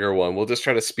bit longer one. We'll just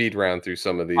try to speed round through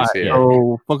some of these here.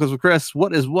 So, focus with Chris.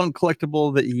 What is one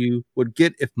collectible that you would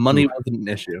get if money wasn't an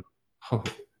issue?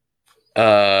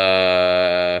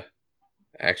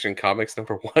 Action Comics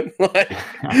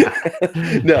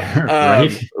 #1. No,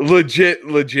 Right?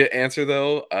 legit answer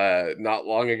though. Not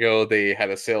long ago, they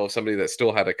had a sale of somebody that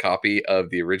still had a copy of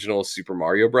the original Super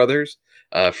Mario Brothers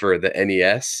for the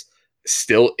NES,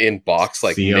 still in box,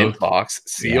 like Sealed. mint box,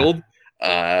 sealed.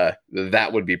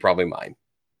 That would be probably mine.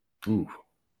 Ooh.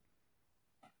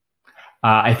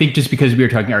 I think just because we were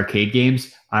talking arcade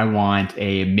games, I want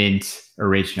a mint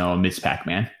original Miss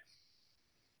Pac-Man.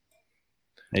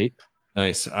 Nate?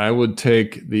 Nice. I would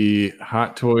take the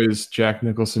Hot Toys Jack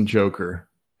Nicholson Joker.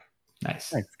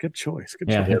 Nice. Good choice. Good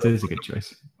Yeah, choice. that is a good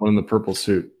choice. One in the purple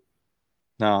suit.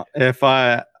 Now, if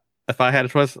I had a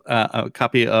choice, a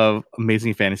copy of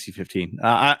Amazing Fantasy 15,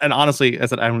 and honestly, I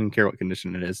said I don't even care what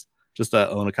condition it is. Just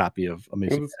own a copy of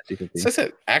Amazing Fantasy 15. So I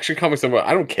said Action Comics #1.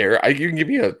 I don't care. You can give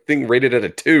me a thing rated at a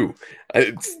 2.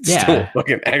 It's still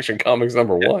fucking Action Comics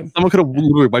 #1. Someone could have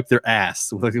literally wiped their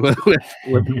ass with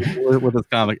this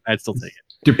comic. I'd still take it.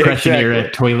 Depression Exactly.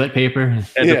 era toilet paper.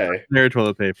 Their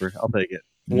toilet paper. I'll take it.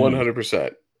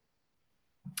 100%.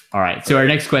 All right. So our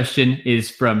next question is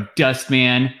from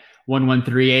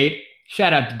Dustman1138.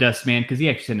 Shout out to Dustman because he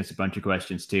actually sent us a bunch of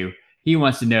questions too. He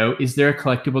wants to know, is there a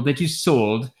collectible that you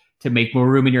sold to make more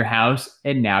room in your house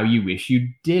and now you wish you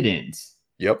didn't?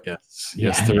 Yep. Yes.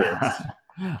 Yes, there is.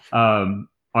 I'll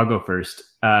go first.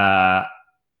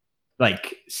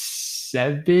 Like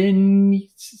 7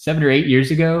 or 8 years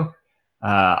ago,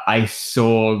 I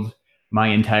sold my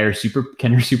entire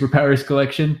Kenner Superpowers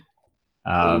collection.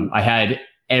 I had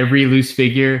every loose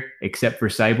figure except for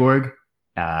Cyborg.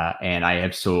 And I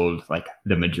have sold like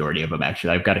the majority of them.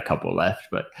 Actually, I've got a couple left,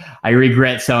 but I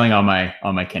regret selling all my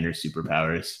Kenner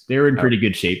Superpowers. They were in pretty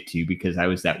good shape too, because I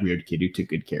was that weird kid who took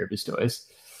good care of his toys.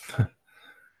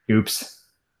 Oops.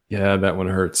 Yeah, that one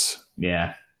hurts.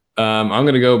 Yeah. I'm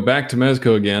going to go back to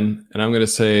Mezco again, and I'm going to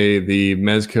say the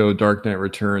Mezco Dark Knight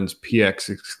Returns PX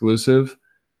exclusive.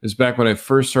 Is back when I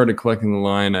first started collecting the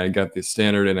line. I got the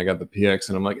standard and I got the PX,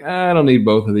 and I'm like, I don't need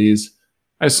both of these.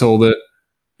 I sold it.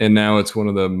 And now it's one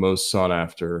of the most sought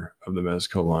after of the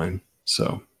Mezco line.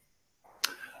 So,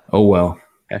 oh well.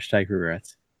 Hashtag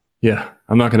regrets. Yeah,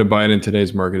 I'm not going to buy it in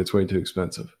today's market. It's way too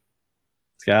expensive.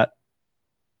 Scott?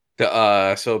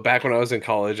 So back when I was in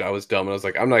college, I was dumb. And I was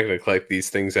like, I'm not going to collect these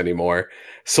things anymore.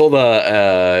 Sold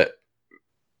a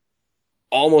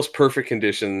almost perfect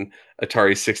condition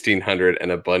Atari 1600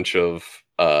 and a bunch of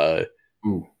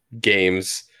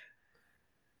games.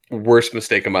 Worst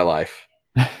mistake of my life.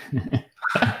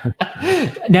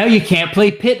 Now you can't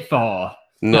play Pitfall.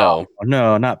 No,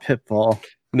 not Pitfall.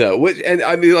 No. And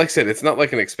I mean, like I said, it's not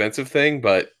like an expensive thing,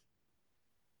 but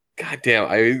goddamn,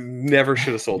 I never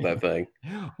should have sold that thing.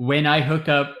 When I hook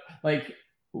up,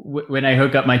 when I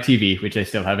hook up my TV, which I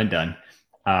still haven't done,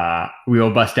 we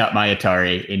will bust out my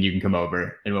Atari, and you can come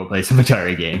over and we'll play some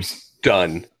Atari games.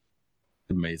 Done.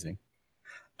 Amazing.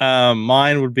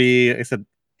 Mine would be, I said,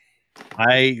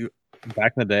 back in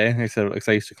the day, I said,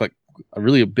 I used to collect I was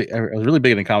really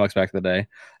big into comics back in the day.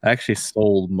 I actually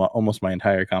sold almost my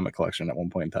entire comic collection at one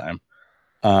point in time.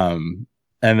 And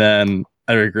then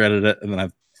I regretted it, and then I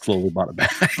slowly bought it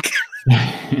back.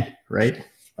 Right.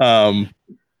 So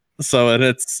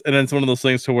it's one of those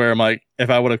things to where I'm like, if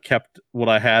I would have kept what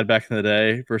I had back in the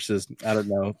day versus, I don't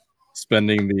know,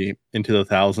 spending the into the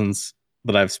thousands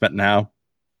that I've spent now.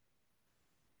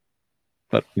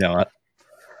 But you know what?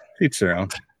 Each their own.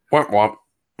 Womp womp.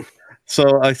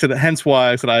 So I said, hence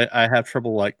why I said I have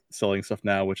trouble like selling stuff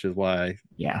now, which is why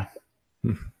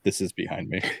this is behind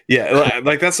me. Yeah,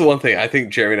 like that's the one thing I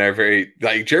think Jeremy and I are very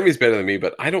like. Jeremy's better than me,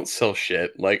 but I don't sell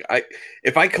shit. Like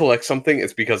if I collect something,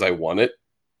 it's because I want it,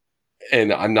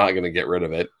 and I'm not gonna get rid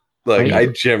of it. Like I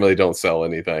generally don't sell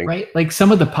anything. Right. Like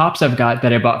some of the pops I've got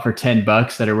that I bought for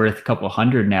 $10 that are worth a couple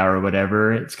 $100 now or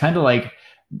whatever. It's kind of like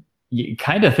you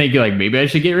kind of think like maybe I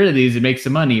should get rid of these and make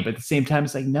some money, but at the same time,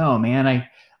 it's like no, man, I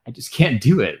just can't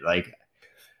do it. Like,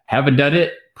 haven't done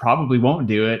it, probably won't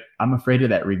do it. I'm afraid of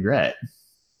that regret.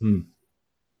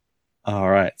 All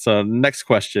right. So next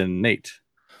question, Nate.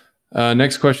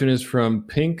 Next question is from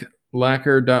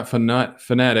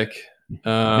pinklacquer.fanatic.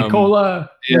 Nicola.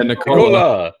 Yeah,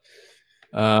 Nicola.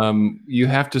 You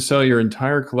have to sell your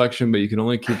entire collection, but you can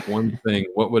only keep one thing.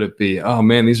 What would it be? Oh,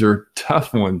 man, these are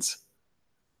tough ones.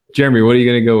 Jeremy, what are you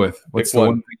going to go with? What's the one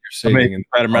thing you're saving?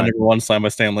 Spider-Man #1 signed by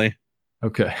Stan Lee.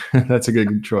 Okay, that's a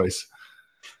good choice.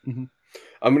 Mm-hmm.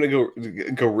 I'm gonna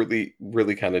go really,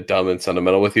 really kind of dumb and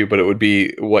sentimental with you, but it would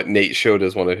be what Nate showed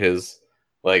as one of his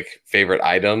like favorite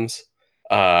items.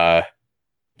 The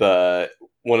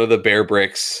one of the bear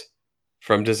bricks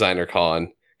from Designer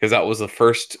Con, because that was the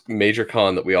first major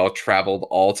con that we all traveled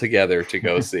all together to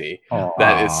go see.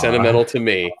 That is sentimental to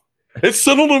me. It's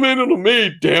sentimental to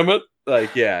me, damn it.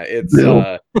 Like, yeah, it's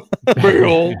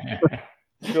real.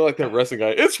 I feel like that wrestling guy.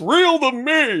 It's real to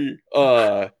me.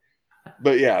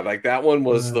 But yeah, like that one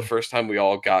was the first time we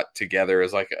all got together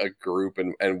as like a group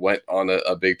and went on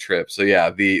a big trip. So yeah,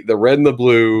 the red and the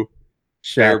blue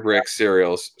bear brick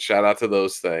cereals. Shout out to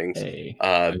those things. Hey.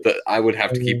 I would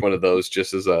have to keep one of those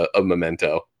just as a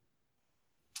memento.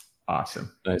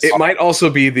 Awesome. Nice. It might also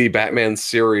be the Batman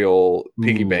cereal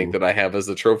piggy bank that I have as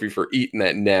the trophy for eating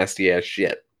that nasty ass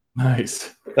shit.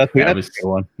 Nice. That's a good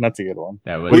one. That's a good one.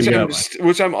 That was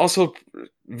Which I'm also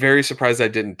very surprised I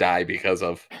didn't die because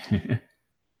of.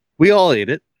 We all ate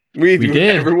it. We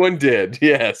did. Everyone did.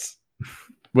 Yes.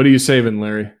 What are you saving,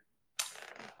 Larry?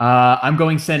 I'm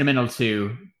going sentimental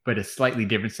too, but a slightly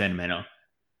different sentimental.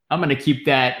 I'm going to keep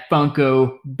that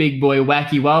Funko Big Boy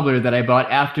Wacky Wobbler that I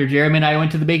bought after Jeremy and I went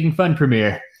to the Making Fun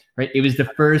premiere. Right? It was the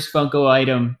first Funko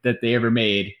item that they ever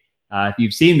made. If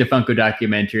you've seen the Funko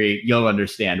documentary, you'll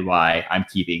understand why I'm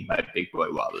keeping my Big Boy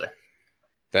Wobbler.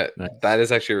 That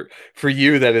is actually, for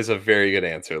you, that is a very good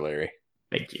answer, Larry.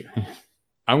 Thank you.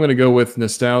 I'm going to go with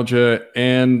nostalgia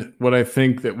and what I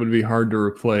think that would be hard to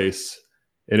replace.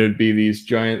 It would be these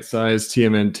giant size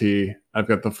TMNT. I've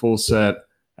got the full set.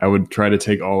 I would try to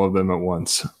take all of them at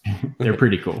once. They're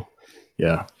pretty cool.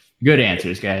 Yeah. Good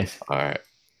answers, guys. All right.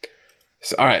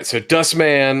 So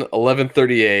Dustman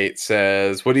 1138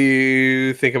 says, "What do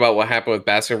you think about what happened with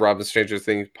Baskin Robbins Stranger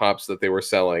Things pops that they were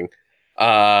selling?"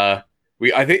 I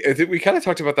think we kind of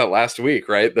talked about that last week,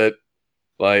 right? That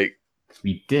like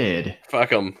we did. Fuck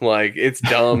them. Like it's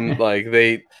dumb. Like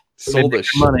they sold the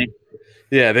money.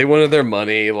 Yeah, they wanted their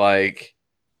money. Like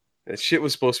that shit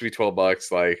was supposed to be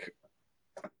 $12. Like,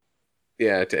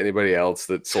 yeah, to anybody else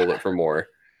that sold it for more.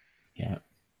 Yeah.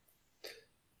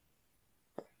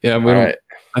 Yeah,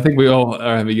 I think we all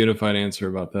have a unified answer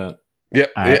about that.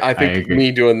 Yep, I think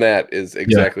me doing that is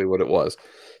exactly what it was.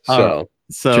 So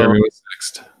Jeremy, what's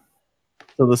next?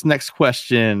 So this next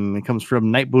question comes from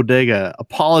Night Bodega.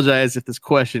 Apologize if this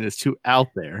question is too out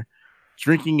there.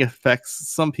 Drinking affects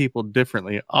some people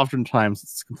differently. Oftentimes,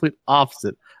 it's the complete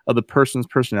opposite of the person's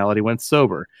personality when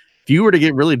sober. If you were to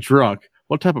get really drunk,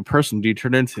 what type of person do you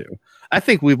turn into? I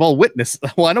think we've all witnessed.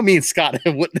 Well, I don't mean Scott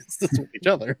have witnessed this with each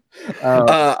other.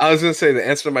 I was going to say the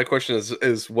answer to my question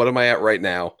is what am I at right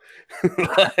now?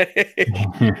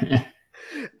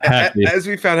 As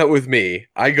we found out with me,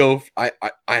 I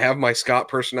have my Scott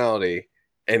personality,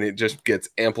 and it just gets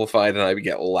amplified, and I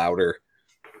get louder.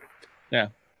 Yeah,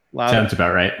 louder. Sounds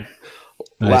about right.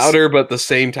 Louder, but the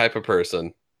same type of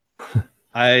person.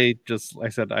 I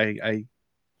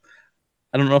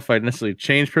don't know if I necessarily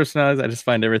change personalities. I just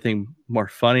find everything more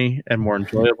funny and more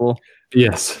enjoyable.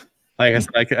 Yes. Like I said,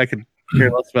 I could care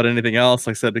less about anything else.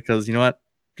 Like I said, because you know what?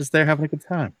 Just there having a good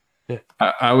time. Yeah.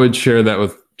 I would share that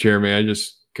with Jeremy. I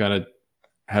just kind of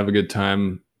have a good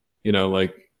time. You know,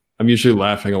 like I'm usually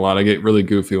laughing a lot. I get really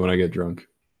goofy when I get drunk.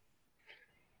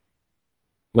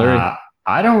 Larry?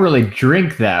 I don't really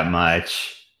drink that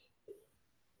much.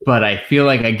 But I feel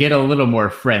like I get a little more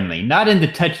friendly. Not in the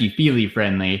touchy-feely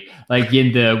friendly, like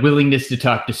in the willingness to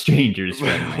talk to strangers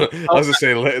friendly. I was going to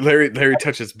say, Larry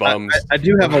touches bums. I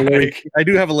do have a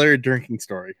Larry drinking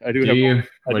story. What do you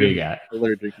got? A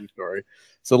Larry drinking story.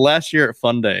 So last year at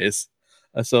Fun Days,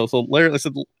 so Larry, I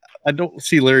said, I don't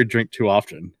see Larry drink too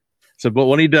often. So, but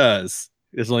when he does,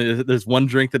 there's one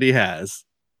drink that he has,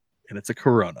 and it's a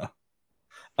Corona.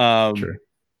 Sure.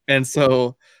 And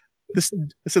so I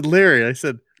said, Larry, I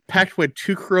said, packed away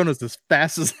 2 Coronas as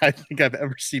fast as I think I've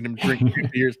ever seen him drink 2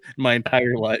 beers in my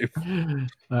entire life.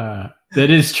 That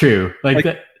is true. Like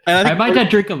that, I might not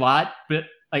drink a lot, but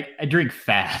like I drink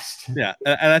fast. Yeah,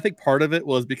 and I think part of it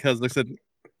was because, like I said,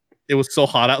 it was so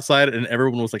hot outside, and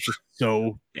everyone was like just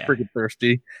so freaking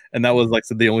thirsty, and that was like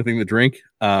the only thing to drink.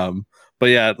 But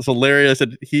yeah, so Larry, I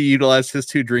said he utilized his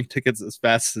 2 drink tickets as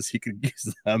fast as he could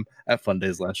use them at Fun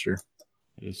Days last year.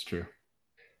 It is true.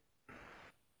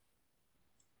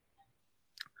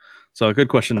 So a good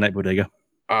question, Night Bodega.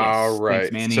 All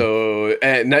right. Thanks, so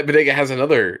Night Bodega has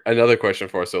another question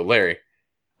for us. So Larry,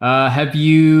 have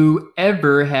you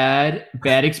ever had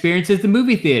bad experiences at the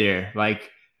movie theater? Like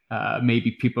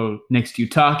maybe people next to you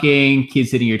talking,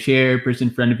 kids sitting in your chair, person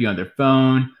in front of you on their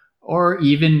phone, or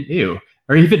even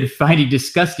finding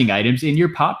disgusting items in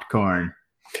your popcorn.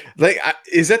 Like,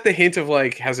 is that the hint of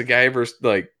like, has a guy ever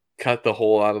like cut the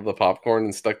hole out of the popcorn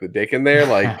and stuck the dick in there?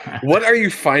 Like, what are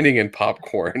you finding in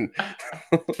popcorn?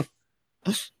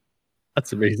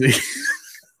 That's amazing.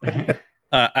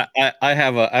 I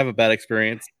have a bad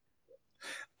experience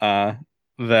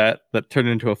that turned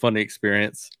into a funny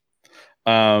experience.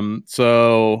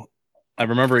 So I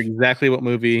remember exactly what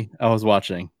movie I was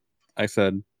watching. I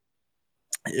said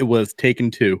it was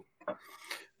Taken 2.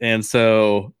 And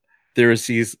so there was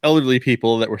these elderly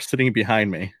people that were sitting behind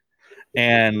me,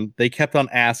 and they kept on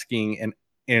asking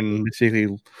and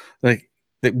basically like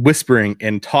whispering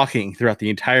and talking throughout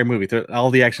the entire movie, throughout all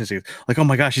the action scenes. Like, oh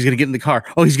my gosh, he's gonna get in the car.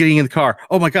 Oh, he's getting in the car.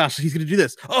 Oh my gosh, he's gonna do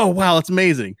this. Oh wow, that's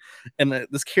amazing. And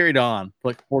this carried on for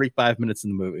like 45 minutes in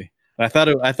the movie. And I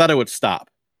thought it would stop,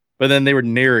 but then they were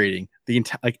narrating the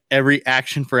entire every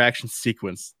action for action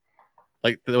sequence.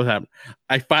 Like that was happening.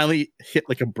 I finally hit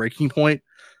like a breaking point,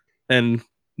 and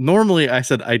normally I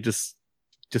said I just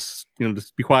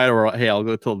be quiet, or hey, I'll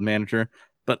go tell the manager.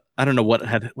 But I don't know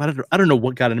I don't know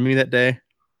what got into me that day.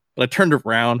 But I turned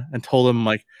around and told him,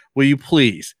 like, will you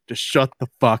please just shut the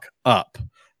fuck up?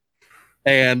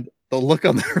 And the look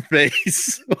on their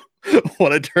face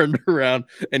when I turned around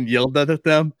and yelled at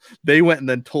them, they went and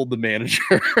then told the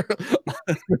manager.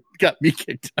 Got me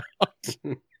kicked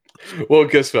out. Well,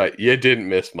 guess what? You didn't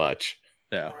miss much.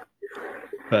 Yeah.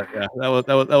 But yeah, that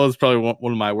was probably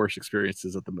one of my worst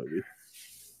experiences at the movie.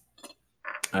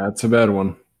 That's a bad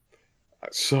one.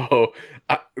 So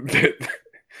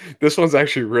this one's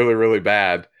actually really, really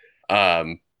bad,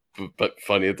 but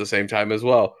funny at the same time as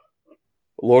well.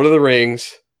 Lord of the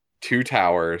Rings, Two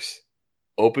Towers,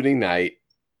 opening night.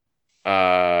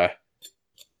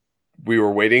 We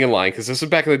were waiting in line because this was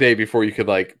back in the day before you could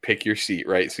like pick your seat,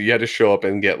 right? So you had to show up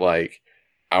and get like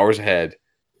hours ahead.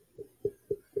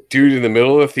 Dude in the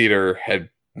middle of the theater had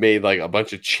made like a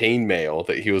bunch of chainmail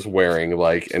that he was wearing,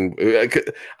 like, and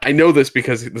I know this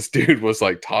because this dude was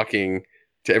like talking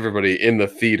to everybody in the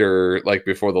theater like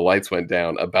before the lights went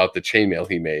down about the chainmail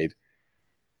he made.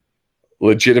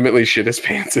 Legitimately shit his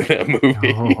pants in that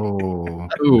movie.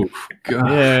 Oh God!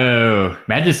 Ew.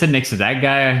 Imagine sitting next to that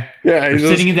guy. Yeah, he's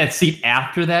sitting in that seat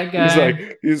after that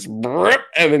guy. He's and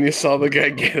then you saw the guy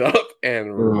get up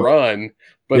and run.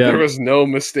 But there was no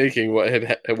mistaking what had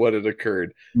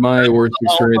occurred. My worst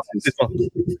experience is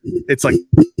it's like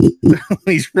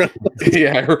he's running.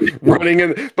 Yeah, running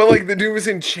in. But like the dude was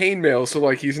in chainmail, so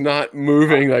like he's not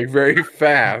moving like very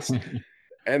fast.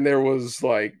 And there was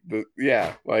like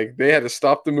like they had to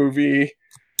stop the movie.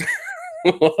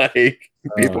 Like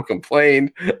people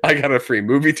complained. I got a free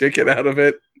movie ticket out of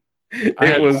it.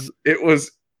 It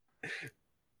was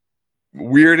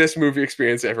weirdest movie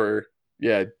experience ever.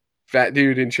 Yeah. Fat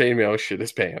dude in chainmail shit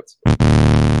his pants.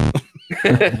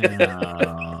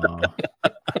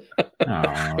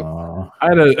 I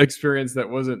had an experience that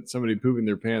wasn't somebody pooping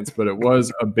their pants, but it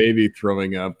was a baby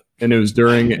throwing up, and it was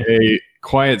during a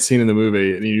quiet scene in the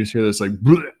movie, and you just hear this like,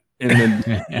 and then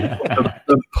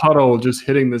the puddle just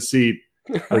hitting the seat,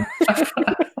 and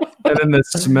then the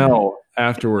smell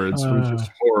afterwards was just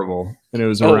horrible, and it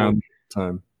was around the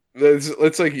time.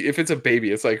 It's like if it's a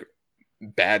baby, it's like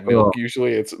bad milk.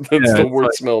 Usually, it's the worst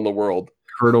like smell in the world.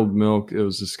 Curdled milk. It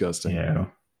was disgusting. Yeah.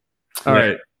 All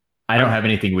right. I don't have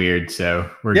anything weird, so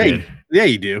we're good. Yeah,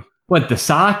 you do. What, the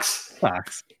socks?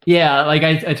 Socks. Yeah, like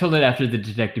I told it after the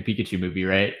Detective Pikachu movie,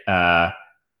 right?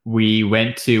 We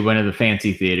went to one of the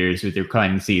fancy theaters with the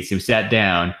reclining seats. And we sat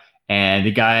down, and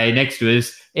the guy next to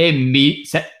us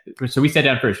so we sat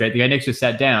down first, right? The guy next to us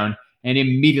sat down and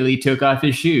immediately took off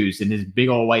his shoes, and his big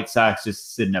old white socks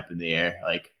just sitting up in the air.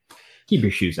 Like, keep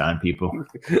your shoes on, people.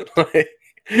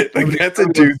 like that's a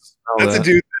dude. That's a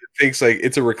dude that thinks like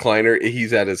it's a recliner.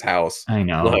 He's at his house. I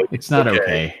know. Like, it's not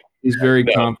okay. He's very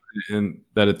confident in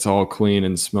that it's all clean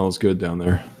and smells good down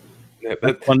there. Yeah,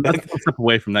 that's one step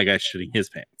away from that guy shitting his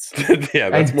pants. Yeah,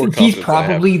 that's more. He's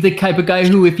probably the type of guy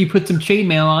who, if you put some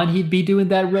chainmail on, he'd be doing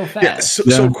that real fast.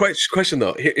 Yeah. So question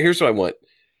though. Here's what I want.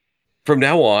 From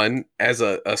now on, as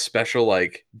a special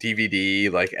like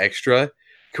DVD like extra,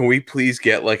 can we please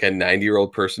get like a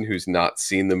 90-year-old person who's not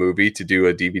seen the movie to do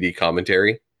a DVD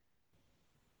commentary?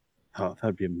 Oh,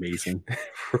 that'd be amazing.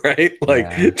 Right? Like,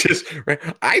 right?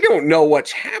 I don't know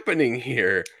what's happening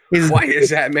here. Why is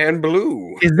that man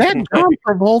blue? Is that John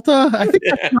Travolta? I think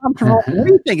that's John Travolta. What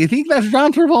do you think? You think that's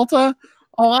John Travolta?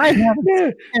 Oh, I haven't.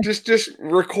 Yeah. Just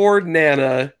record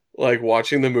Nana like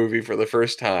watching the movie for the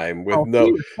first time with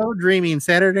so dreaming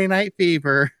Saturday Night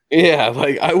Fever. Yeah,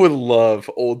 like I would love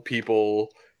old people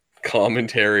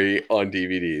commentary on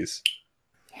DVDs.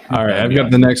 All right, I've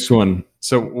got the next one.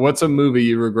 So, what's a movie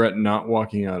you regret not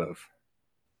walking out of?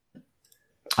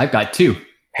 I've got two.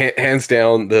 Hands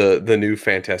down, the new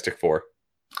Fantastic Four.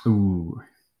 Ooh,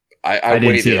 I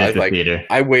waited.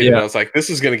 I waited. And I was like, this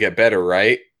is going to get better,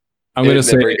 right? I'm going to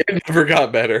say it never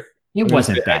got better. It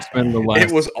wasn't that X-Men: The bad. Last.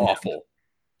 It was awful.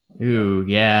 Ooh,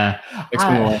 yeah.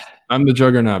 X-Men: The Last. I'm the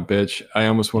Juggernaut, bitch. I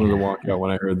almost wanted to walk out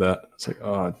when I heard that. It's like,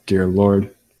 oh dear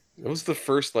Lord. It was the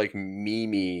first like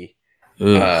meme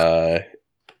Ugh.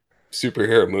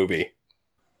 superhero movie.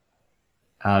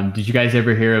 Did you guys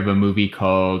ever hear of a movie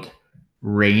called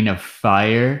Reign of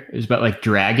Fire? It was about like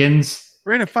dragons.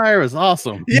 Rain of Fire was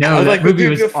awesome. Yeah, No, that like, movie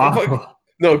dude, was go awful.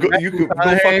 No, go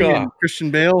fuck off.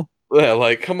 Christian Bale. Yeah,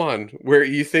 like, come on. Where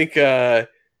you think No,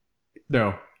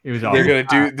 it was awful. they're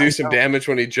gonna do some damage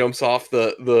when he jumps off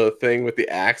the thing with the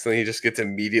axe and he just gets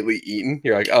immediately eaten?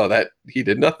 You're like, oh, that he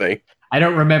did nothing. I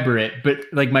don't remember it, but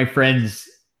like my friends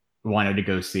wanted to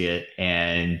go see it,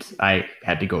 and I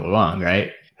had to go along.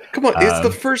 Right? Come on,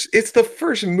 it's the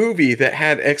first movie that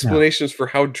had explanations for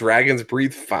how dragons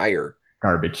breathe fire.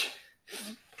 Garbage.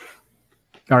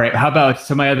 All right, how about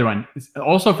my other one? It's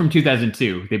also from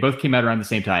 2002. They both came out around the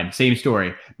same time. Same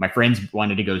story. My friends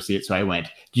wanted to go see it, so I went.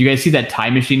 Did you guys see that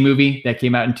Time Machine movie that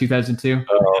came out in 2002?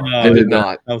 I did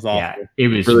not. That was awful. Yeah, it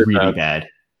was Really really bad.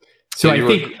 So So I you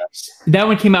think that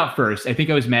one came out first. I think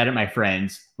I was mad at my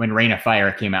friends when Reign of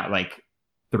Fire came out like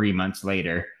 3 months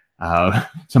later.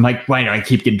 So I'm like, why do I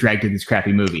keep getting dragged to these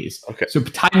crappy movies? Okay. So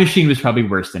Time Machine was probably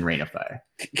worse than Reign of Fire.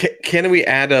 Can we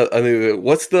add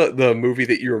what's the movie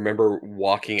that you remember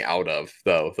walking out of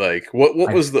though? Like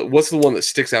what's the one that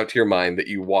sticks out to your mind that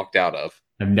you walked out of?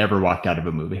 I've never walked out of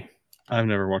a movie. I've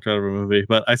never walked out of a movie,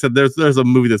 but I said there's a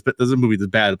movie that's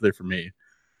bad there for me.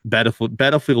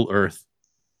 Battlefield Earth.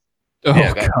 Oh,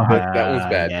 Yeah, that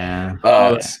one's bad. Yeah.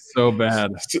 Oh, that's so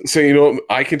bad. So you know,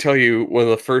 I can tell you one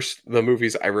of the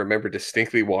movies I remember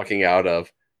distinctly walking out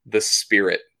of, The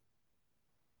Spirit.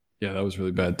 Yeah, that was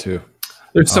really bad too.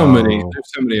 There's so many.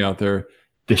 There's so many out there.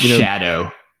 The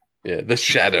Shadow. Yeah, The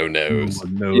Shadow Knows.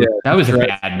 No. Yeah, That was a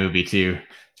bad movie too.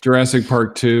 Jurassic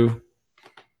Park 2.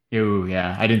 Oh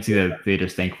yeah, I didn't see that in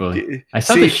theaters. Thankfully, I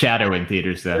saw See- The Shadow in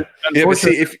theaters though. Yeah, but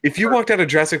see, if you walked out of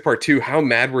Jurassic Park 2, how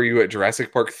mad were you at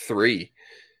Jurassic Park 3?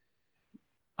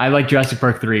 I like Jurassic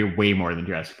Park 3 way more than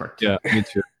Jurassic Park 2. Yeah, me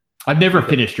too. I've never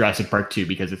finished Jurassic Park 2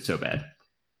 because it's so bad.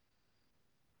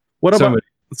 What about Somebody-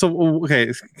 so?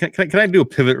 Okay, can I do a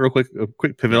pivot real quick? A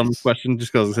quick pivot on this question,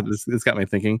 just because it's got me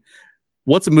thinking.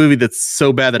 What's a movie that's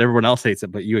so bad that everyone else hates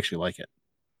it, but you actually like it?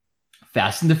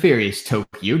 Fast and the Furious,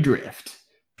 Tokyo Drift.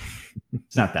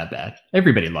 It's not that bad.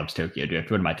 Everybody loves Tokyo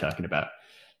Drift. What am I talking about?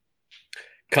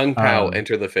 Kung Pao,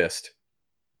 Enter the Fist.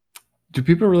 Do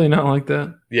people really not like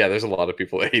that? Yeah, there's a lot of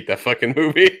people that hate that fucking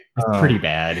movie. It's pretty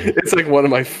bad. It's like one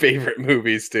of my favorite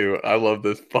movies too. I love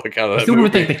this fuck out of It's that the one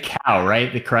with movie. like the cow,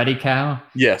 right? The karate cow.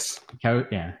 Yes. Cow,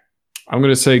 yeah. I'm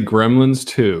gonna say Gremlins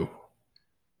 2.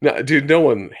 No, dude, no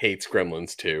one hates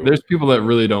Gremlins 2. There's people that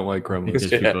really don't like I think Gremlins.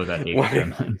 there's people that hate Why?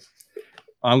 Gremlins.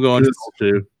 I'm going to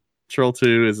Troll 2. Troll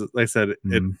 2 is, like I said,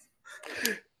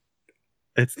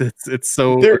 it's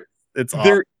so They're awesome.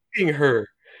 they're eating her.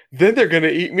 Then they're gonna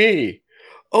eat me.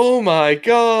 Oh my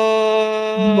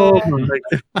god.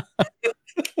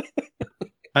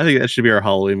 I think that should be our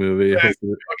Halloween movie. Okay,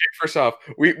 first off,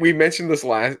 we mentioned this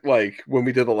last, like when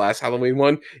we did the last Halloween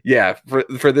one. Yeah,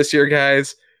 for this year,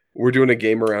 guys, we're doing a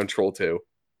game around Troll 2.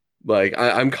 Like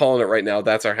I'm calling it right now.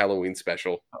 That's our Halloween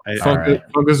special.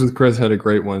 Focus with Chris had a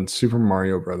great one. Super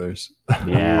Mario Brothers.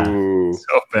 Yeah. Ooh.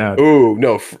 So bad. Ooh,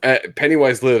 no.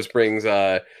 Pennywise Lives brings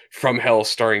From Hell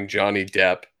starring Johnny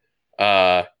Depp.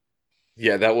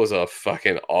 Yeah, that was a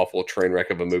fucking awful train wreck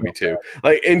of a movie too.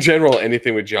 Like in general,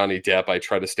 anything with Johnny Depp, I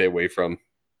try to stay away from.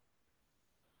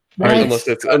 Unless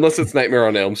it's Nightmare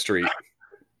on Elm Street.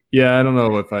 Yeah, I don't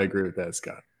know if I agree with that,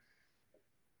 Scott.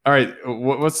 All right,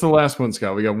 what's the last one,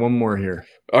 Scott? We got one more here.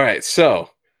 All right, so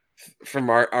from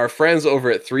our friends over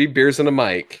at 3 Beers and a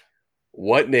Mic,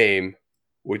 what name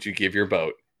would you give your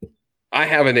boat? I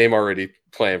have a name already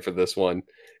planned for this one.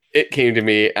 It came to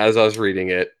me as I was reading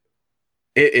it.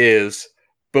 It is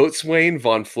Boatswain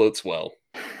von Floatswell.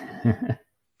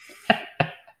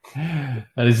 That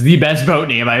is the best boat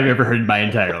name I've ever heard in my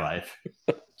entire life.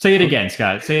 Say it again,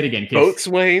 Scott. Say it again.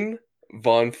 Boatswain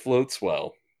von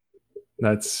Floatswell.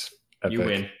 That's epic. You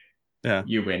win. Yeah.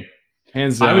 You win.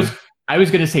 Hands down. I was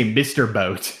gonna say Mr.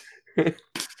 Boat.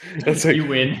 That's like You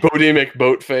win. Bodie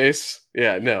McBoatface.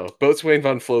 Yeah, no. Boatswain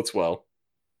von Floatswell.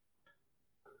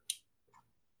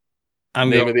 I'm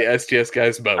Name going. of the STS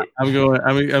Guys boat. I'm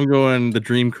going. The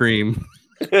Dream Cream.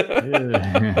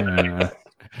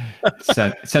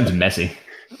 Sounds messy.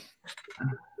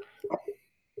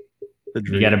 The You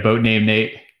Dream. got a boat name,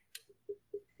 Nate?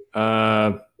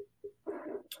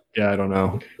 Yeah, I don't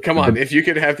know. Come on, if you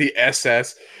could have the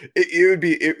SS, it would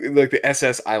be like the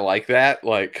SS. I like that.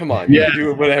 Like, come on, you Yeah. can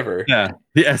do it, whatever. Yeah.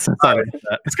 The SS. I like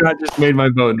that. Scott just made my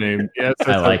boat name. Yes,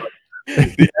 I like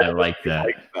I like that.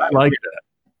 I like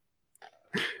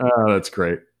that. Oh, that's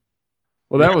great.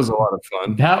 Well, that was a lot of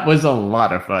fun. That was a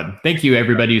lot of fun. Thank you,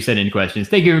 everybody who sent in questions.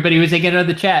 Thank you, everybody who's hanging out in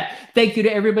the chat. Thank you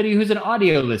to everybody who's an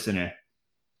audio listener.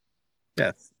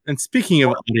 Yes. And speaking of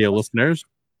audio listeners,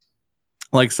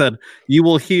 like I said, you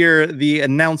will hear the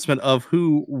announcement of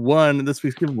who won this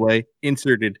week's giveaway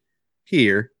inserted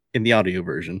here in the audio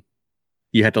version.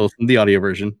 You had to listen to the audio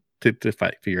version to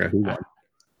figure out who won.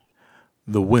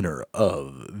 The winner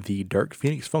of the Dark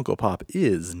Phoenix Funko Pop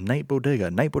is Night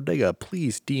Bodega. Night Bodega,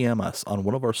 please DM us on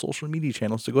one of our social media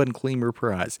channels to go ahead and claim your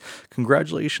prize.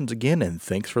 Congratulations again, and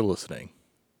thanks for listening.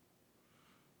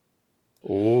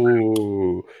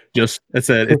 Ooh, Just it's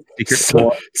a secret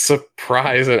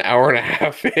surprise! An hour and a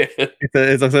half in.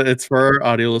 It's for our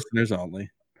audio listeners only.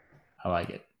 I like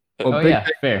it. Well, yeah,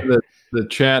 fair. The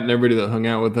chat and everybody that hung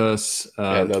out with us.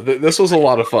 This was a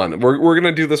lot of fun. We're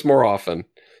gonna do this more often.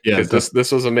 Yeah,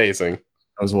 this was amazing.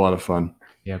 That was a lot of fun.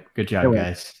 Yep, good job,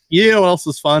 guys. You know what else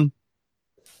is fun?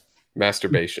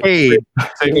 Masturbation. Hey,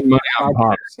 Saving money on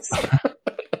pops.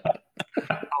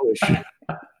 Holy shit.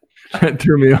 That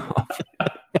threw me off.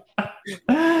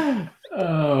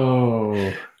 Oh.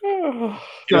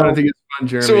 You know, I think it's fun,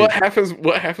 Jeremy. So what happens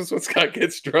when Scott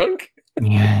gets drunk?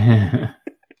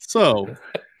 So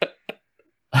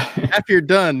after you're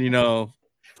done,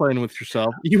 playing with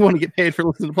yourself, you want to get paid for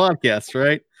listening to podcasts,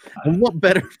 right? And what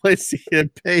better place to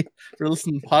get paid for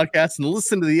listening to podcasts and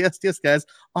listen to the STS Guys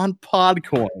on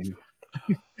Podcoin,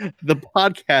 the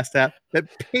podcast app that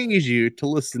pays you to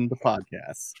listen to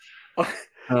podcasts.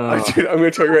 Dude, I'm going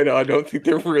to tell you right now, I don't think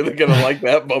they're really going to like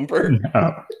that bumper.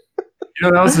 No. You know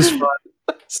what else is fun?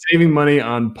 Saving money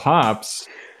on pops.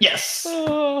 Yes.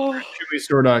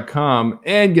 ShooeyStore.com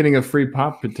and getting a free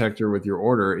pop protector with your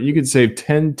order. You can save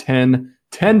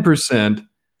 10%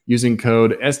 using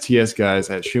code STS Guys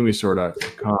at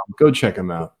ShooeyStore.com. Go check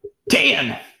them out.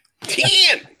 Dan.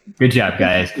 Good job,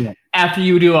 guys. After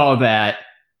you do all that,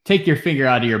 take your finger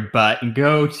out of your butt and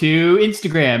go to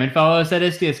Instagram and follow us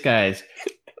at STS Guys.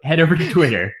 Head over to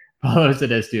Twitter, follow us at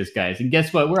STS Guys. And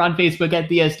guess what? We're on Facebook at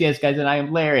the STS Guys, and I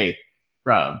am Larry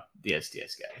from the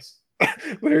STS Guys.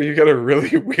 Larry, you got a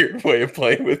really weird way of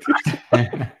playing with this.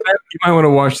 You might want to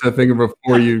watch that thing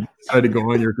before you decide to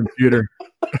go on your computer.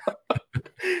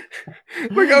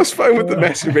 Like, I was fine with the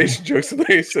masturbation jokes, and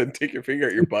Larry said, take your finger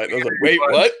out your butt. And I was like, wait,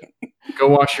 what? Go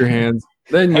wash your hands,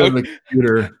 then go to the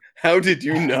computer. How did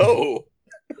you know?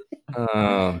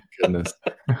 Oh, goodness.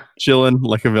 Chilling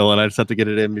like a villain. I just have to get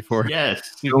it in before.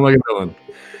 Yes. You don't like a villain.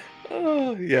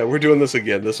 Oh, yeah, we're doing this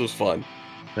again. This was fun.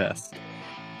 Yes.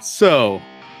 So,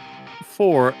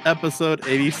 for episode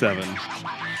 87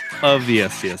 of the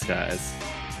STS Guys,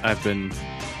 I've been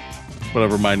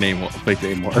whatever my fake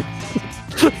name was.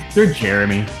 You're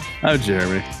Jeremy. I'm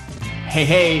Jeremy.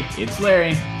 Hey, it's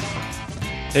Larry.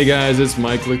 Hey guys, it's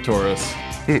Mike Lictoris.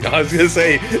 I was gonna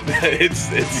say that it's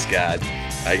Scott,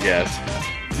 I guess.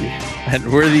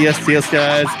 And we're the STS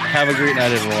Guys. Have a great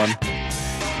night, everyone.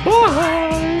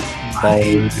 Bye.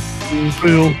 Bye.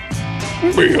 Bill.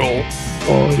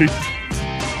 Bye.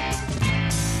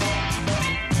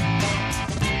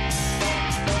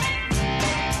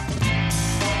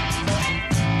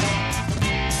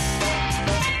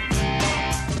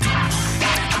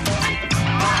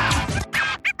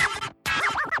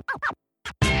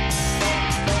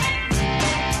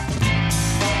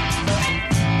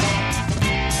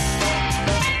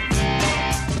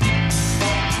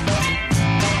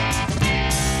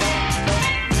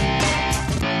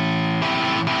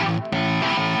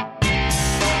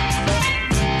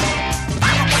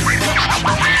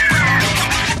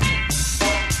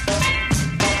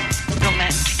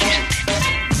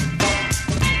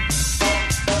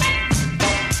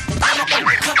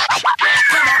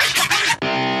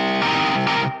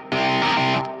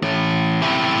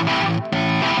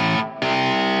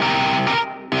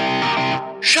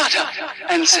 Shut up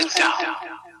and sit down.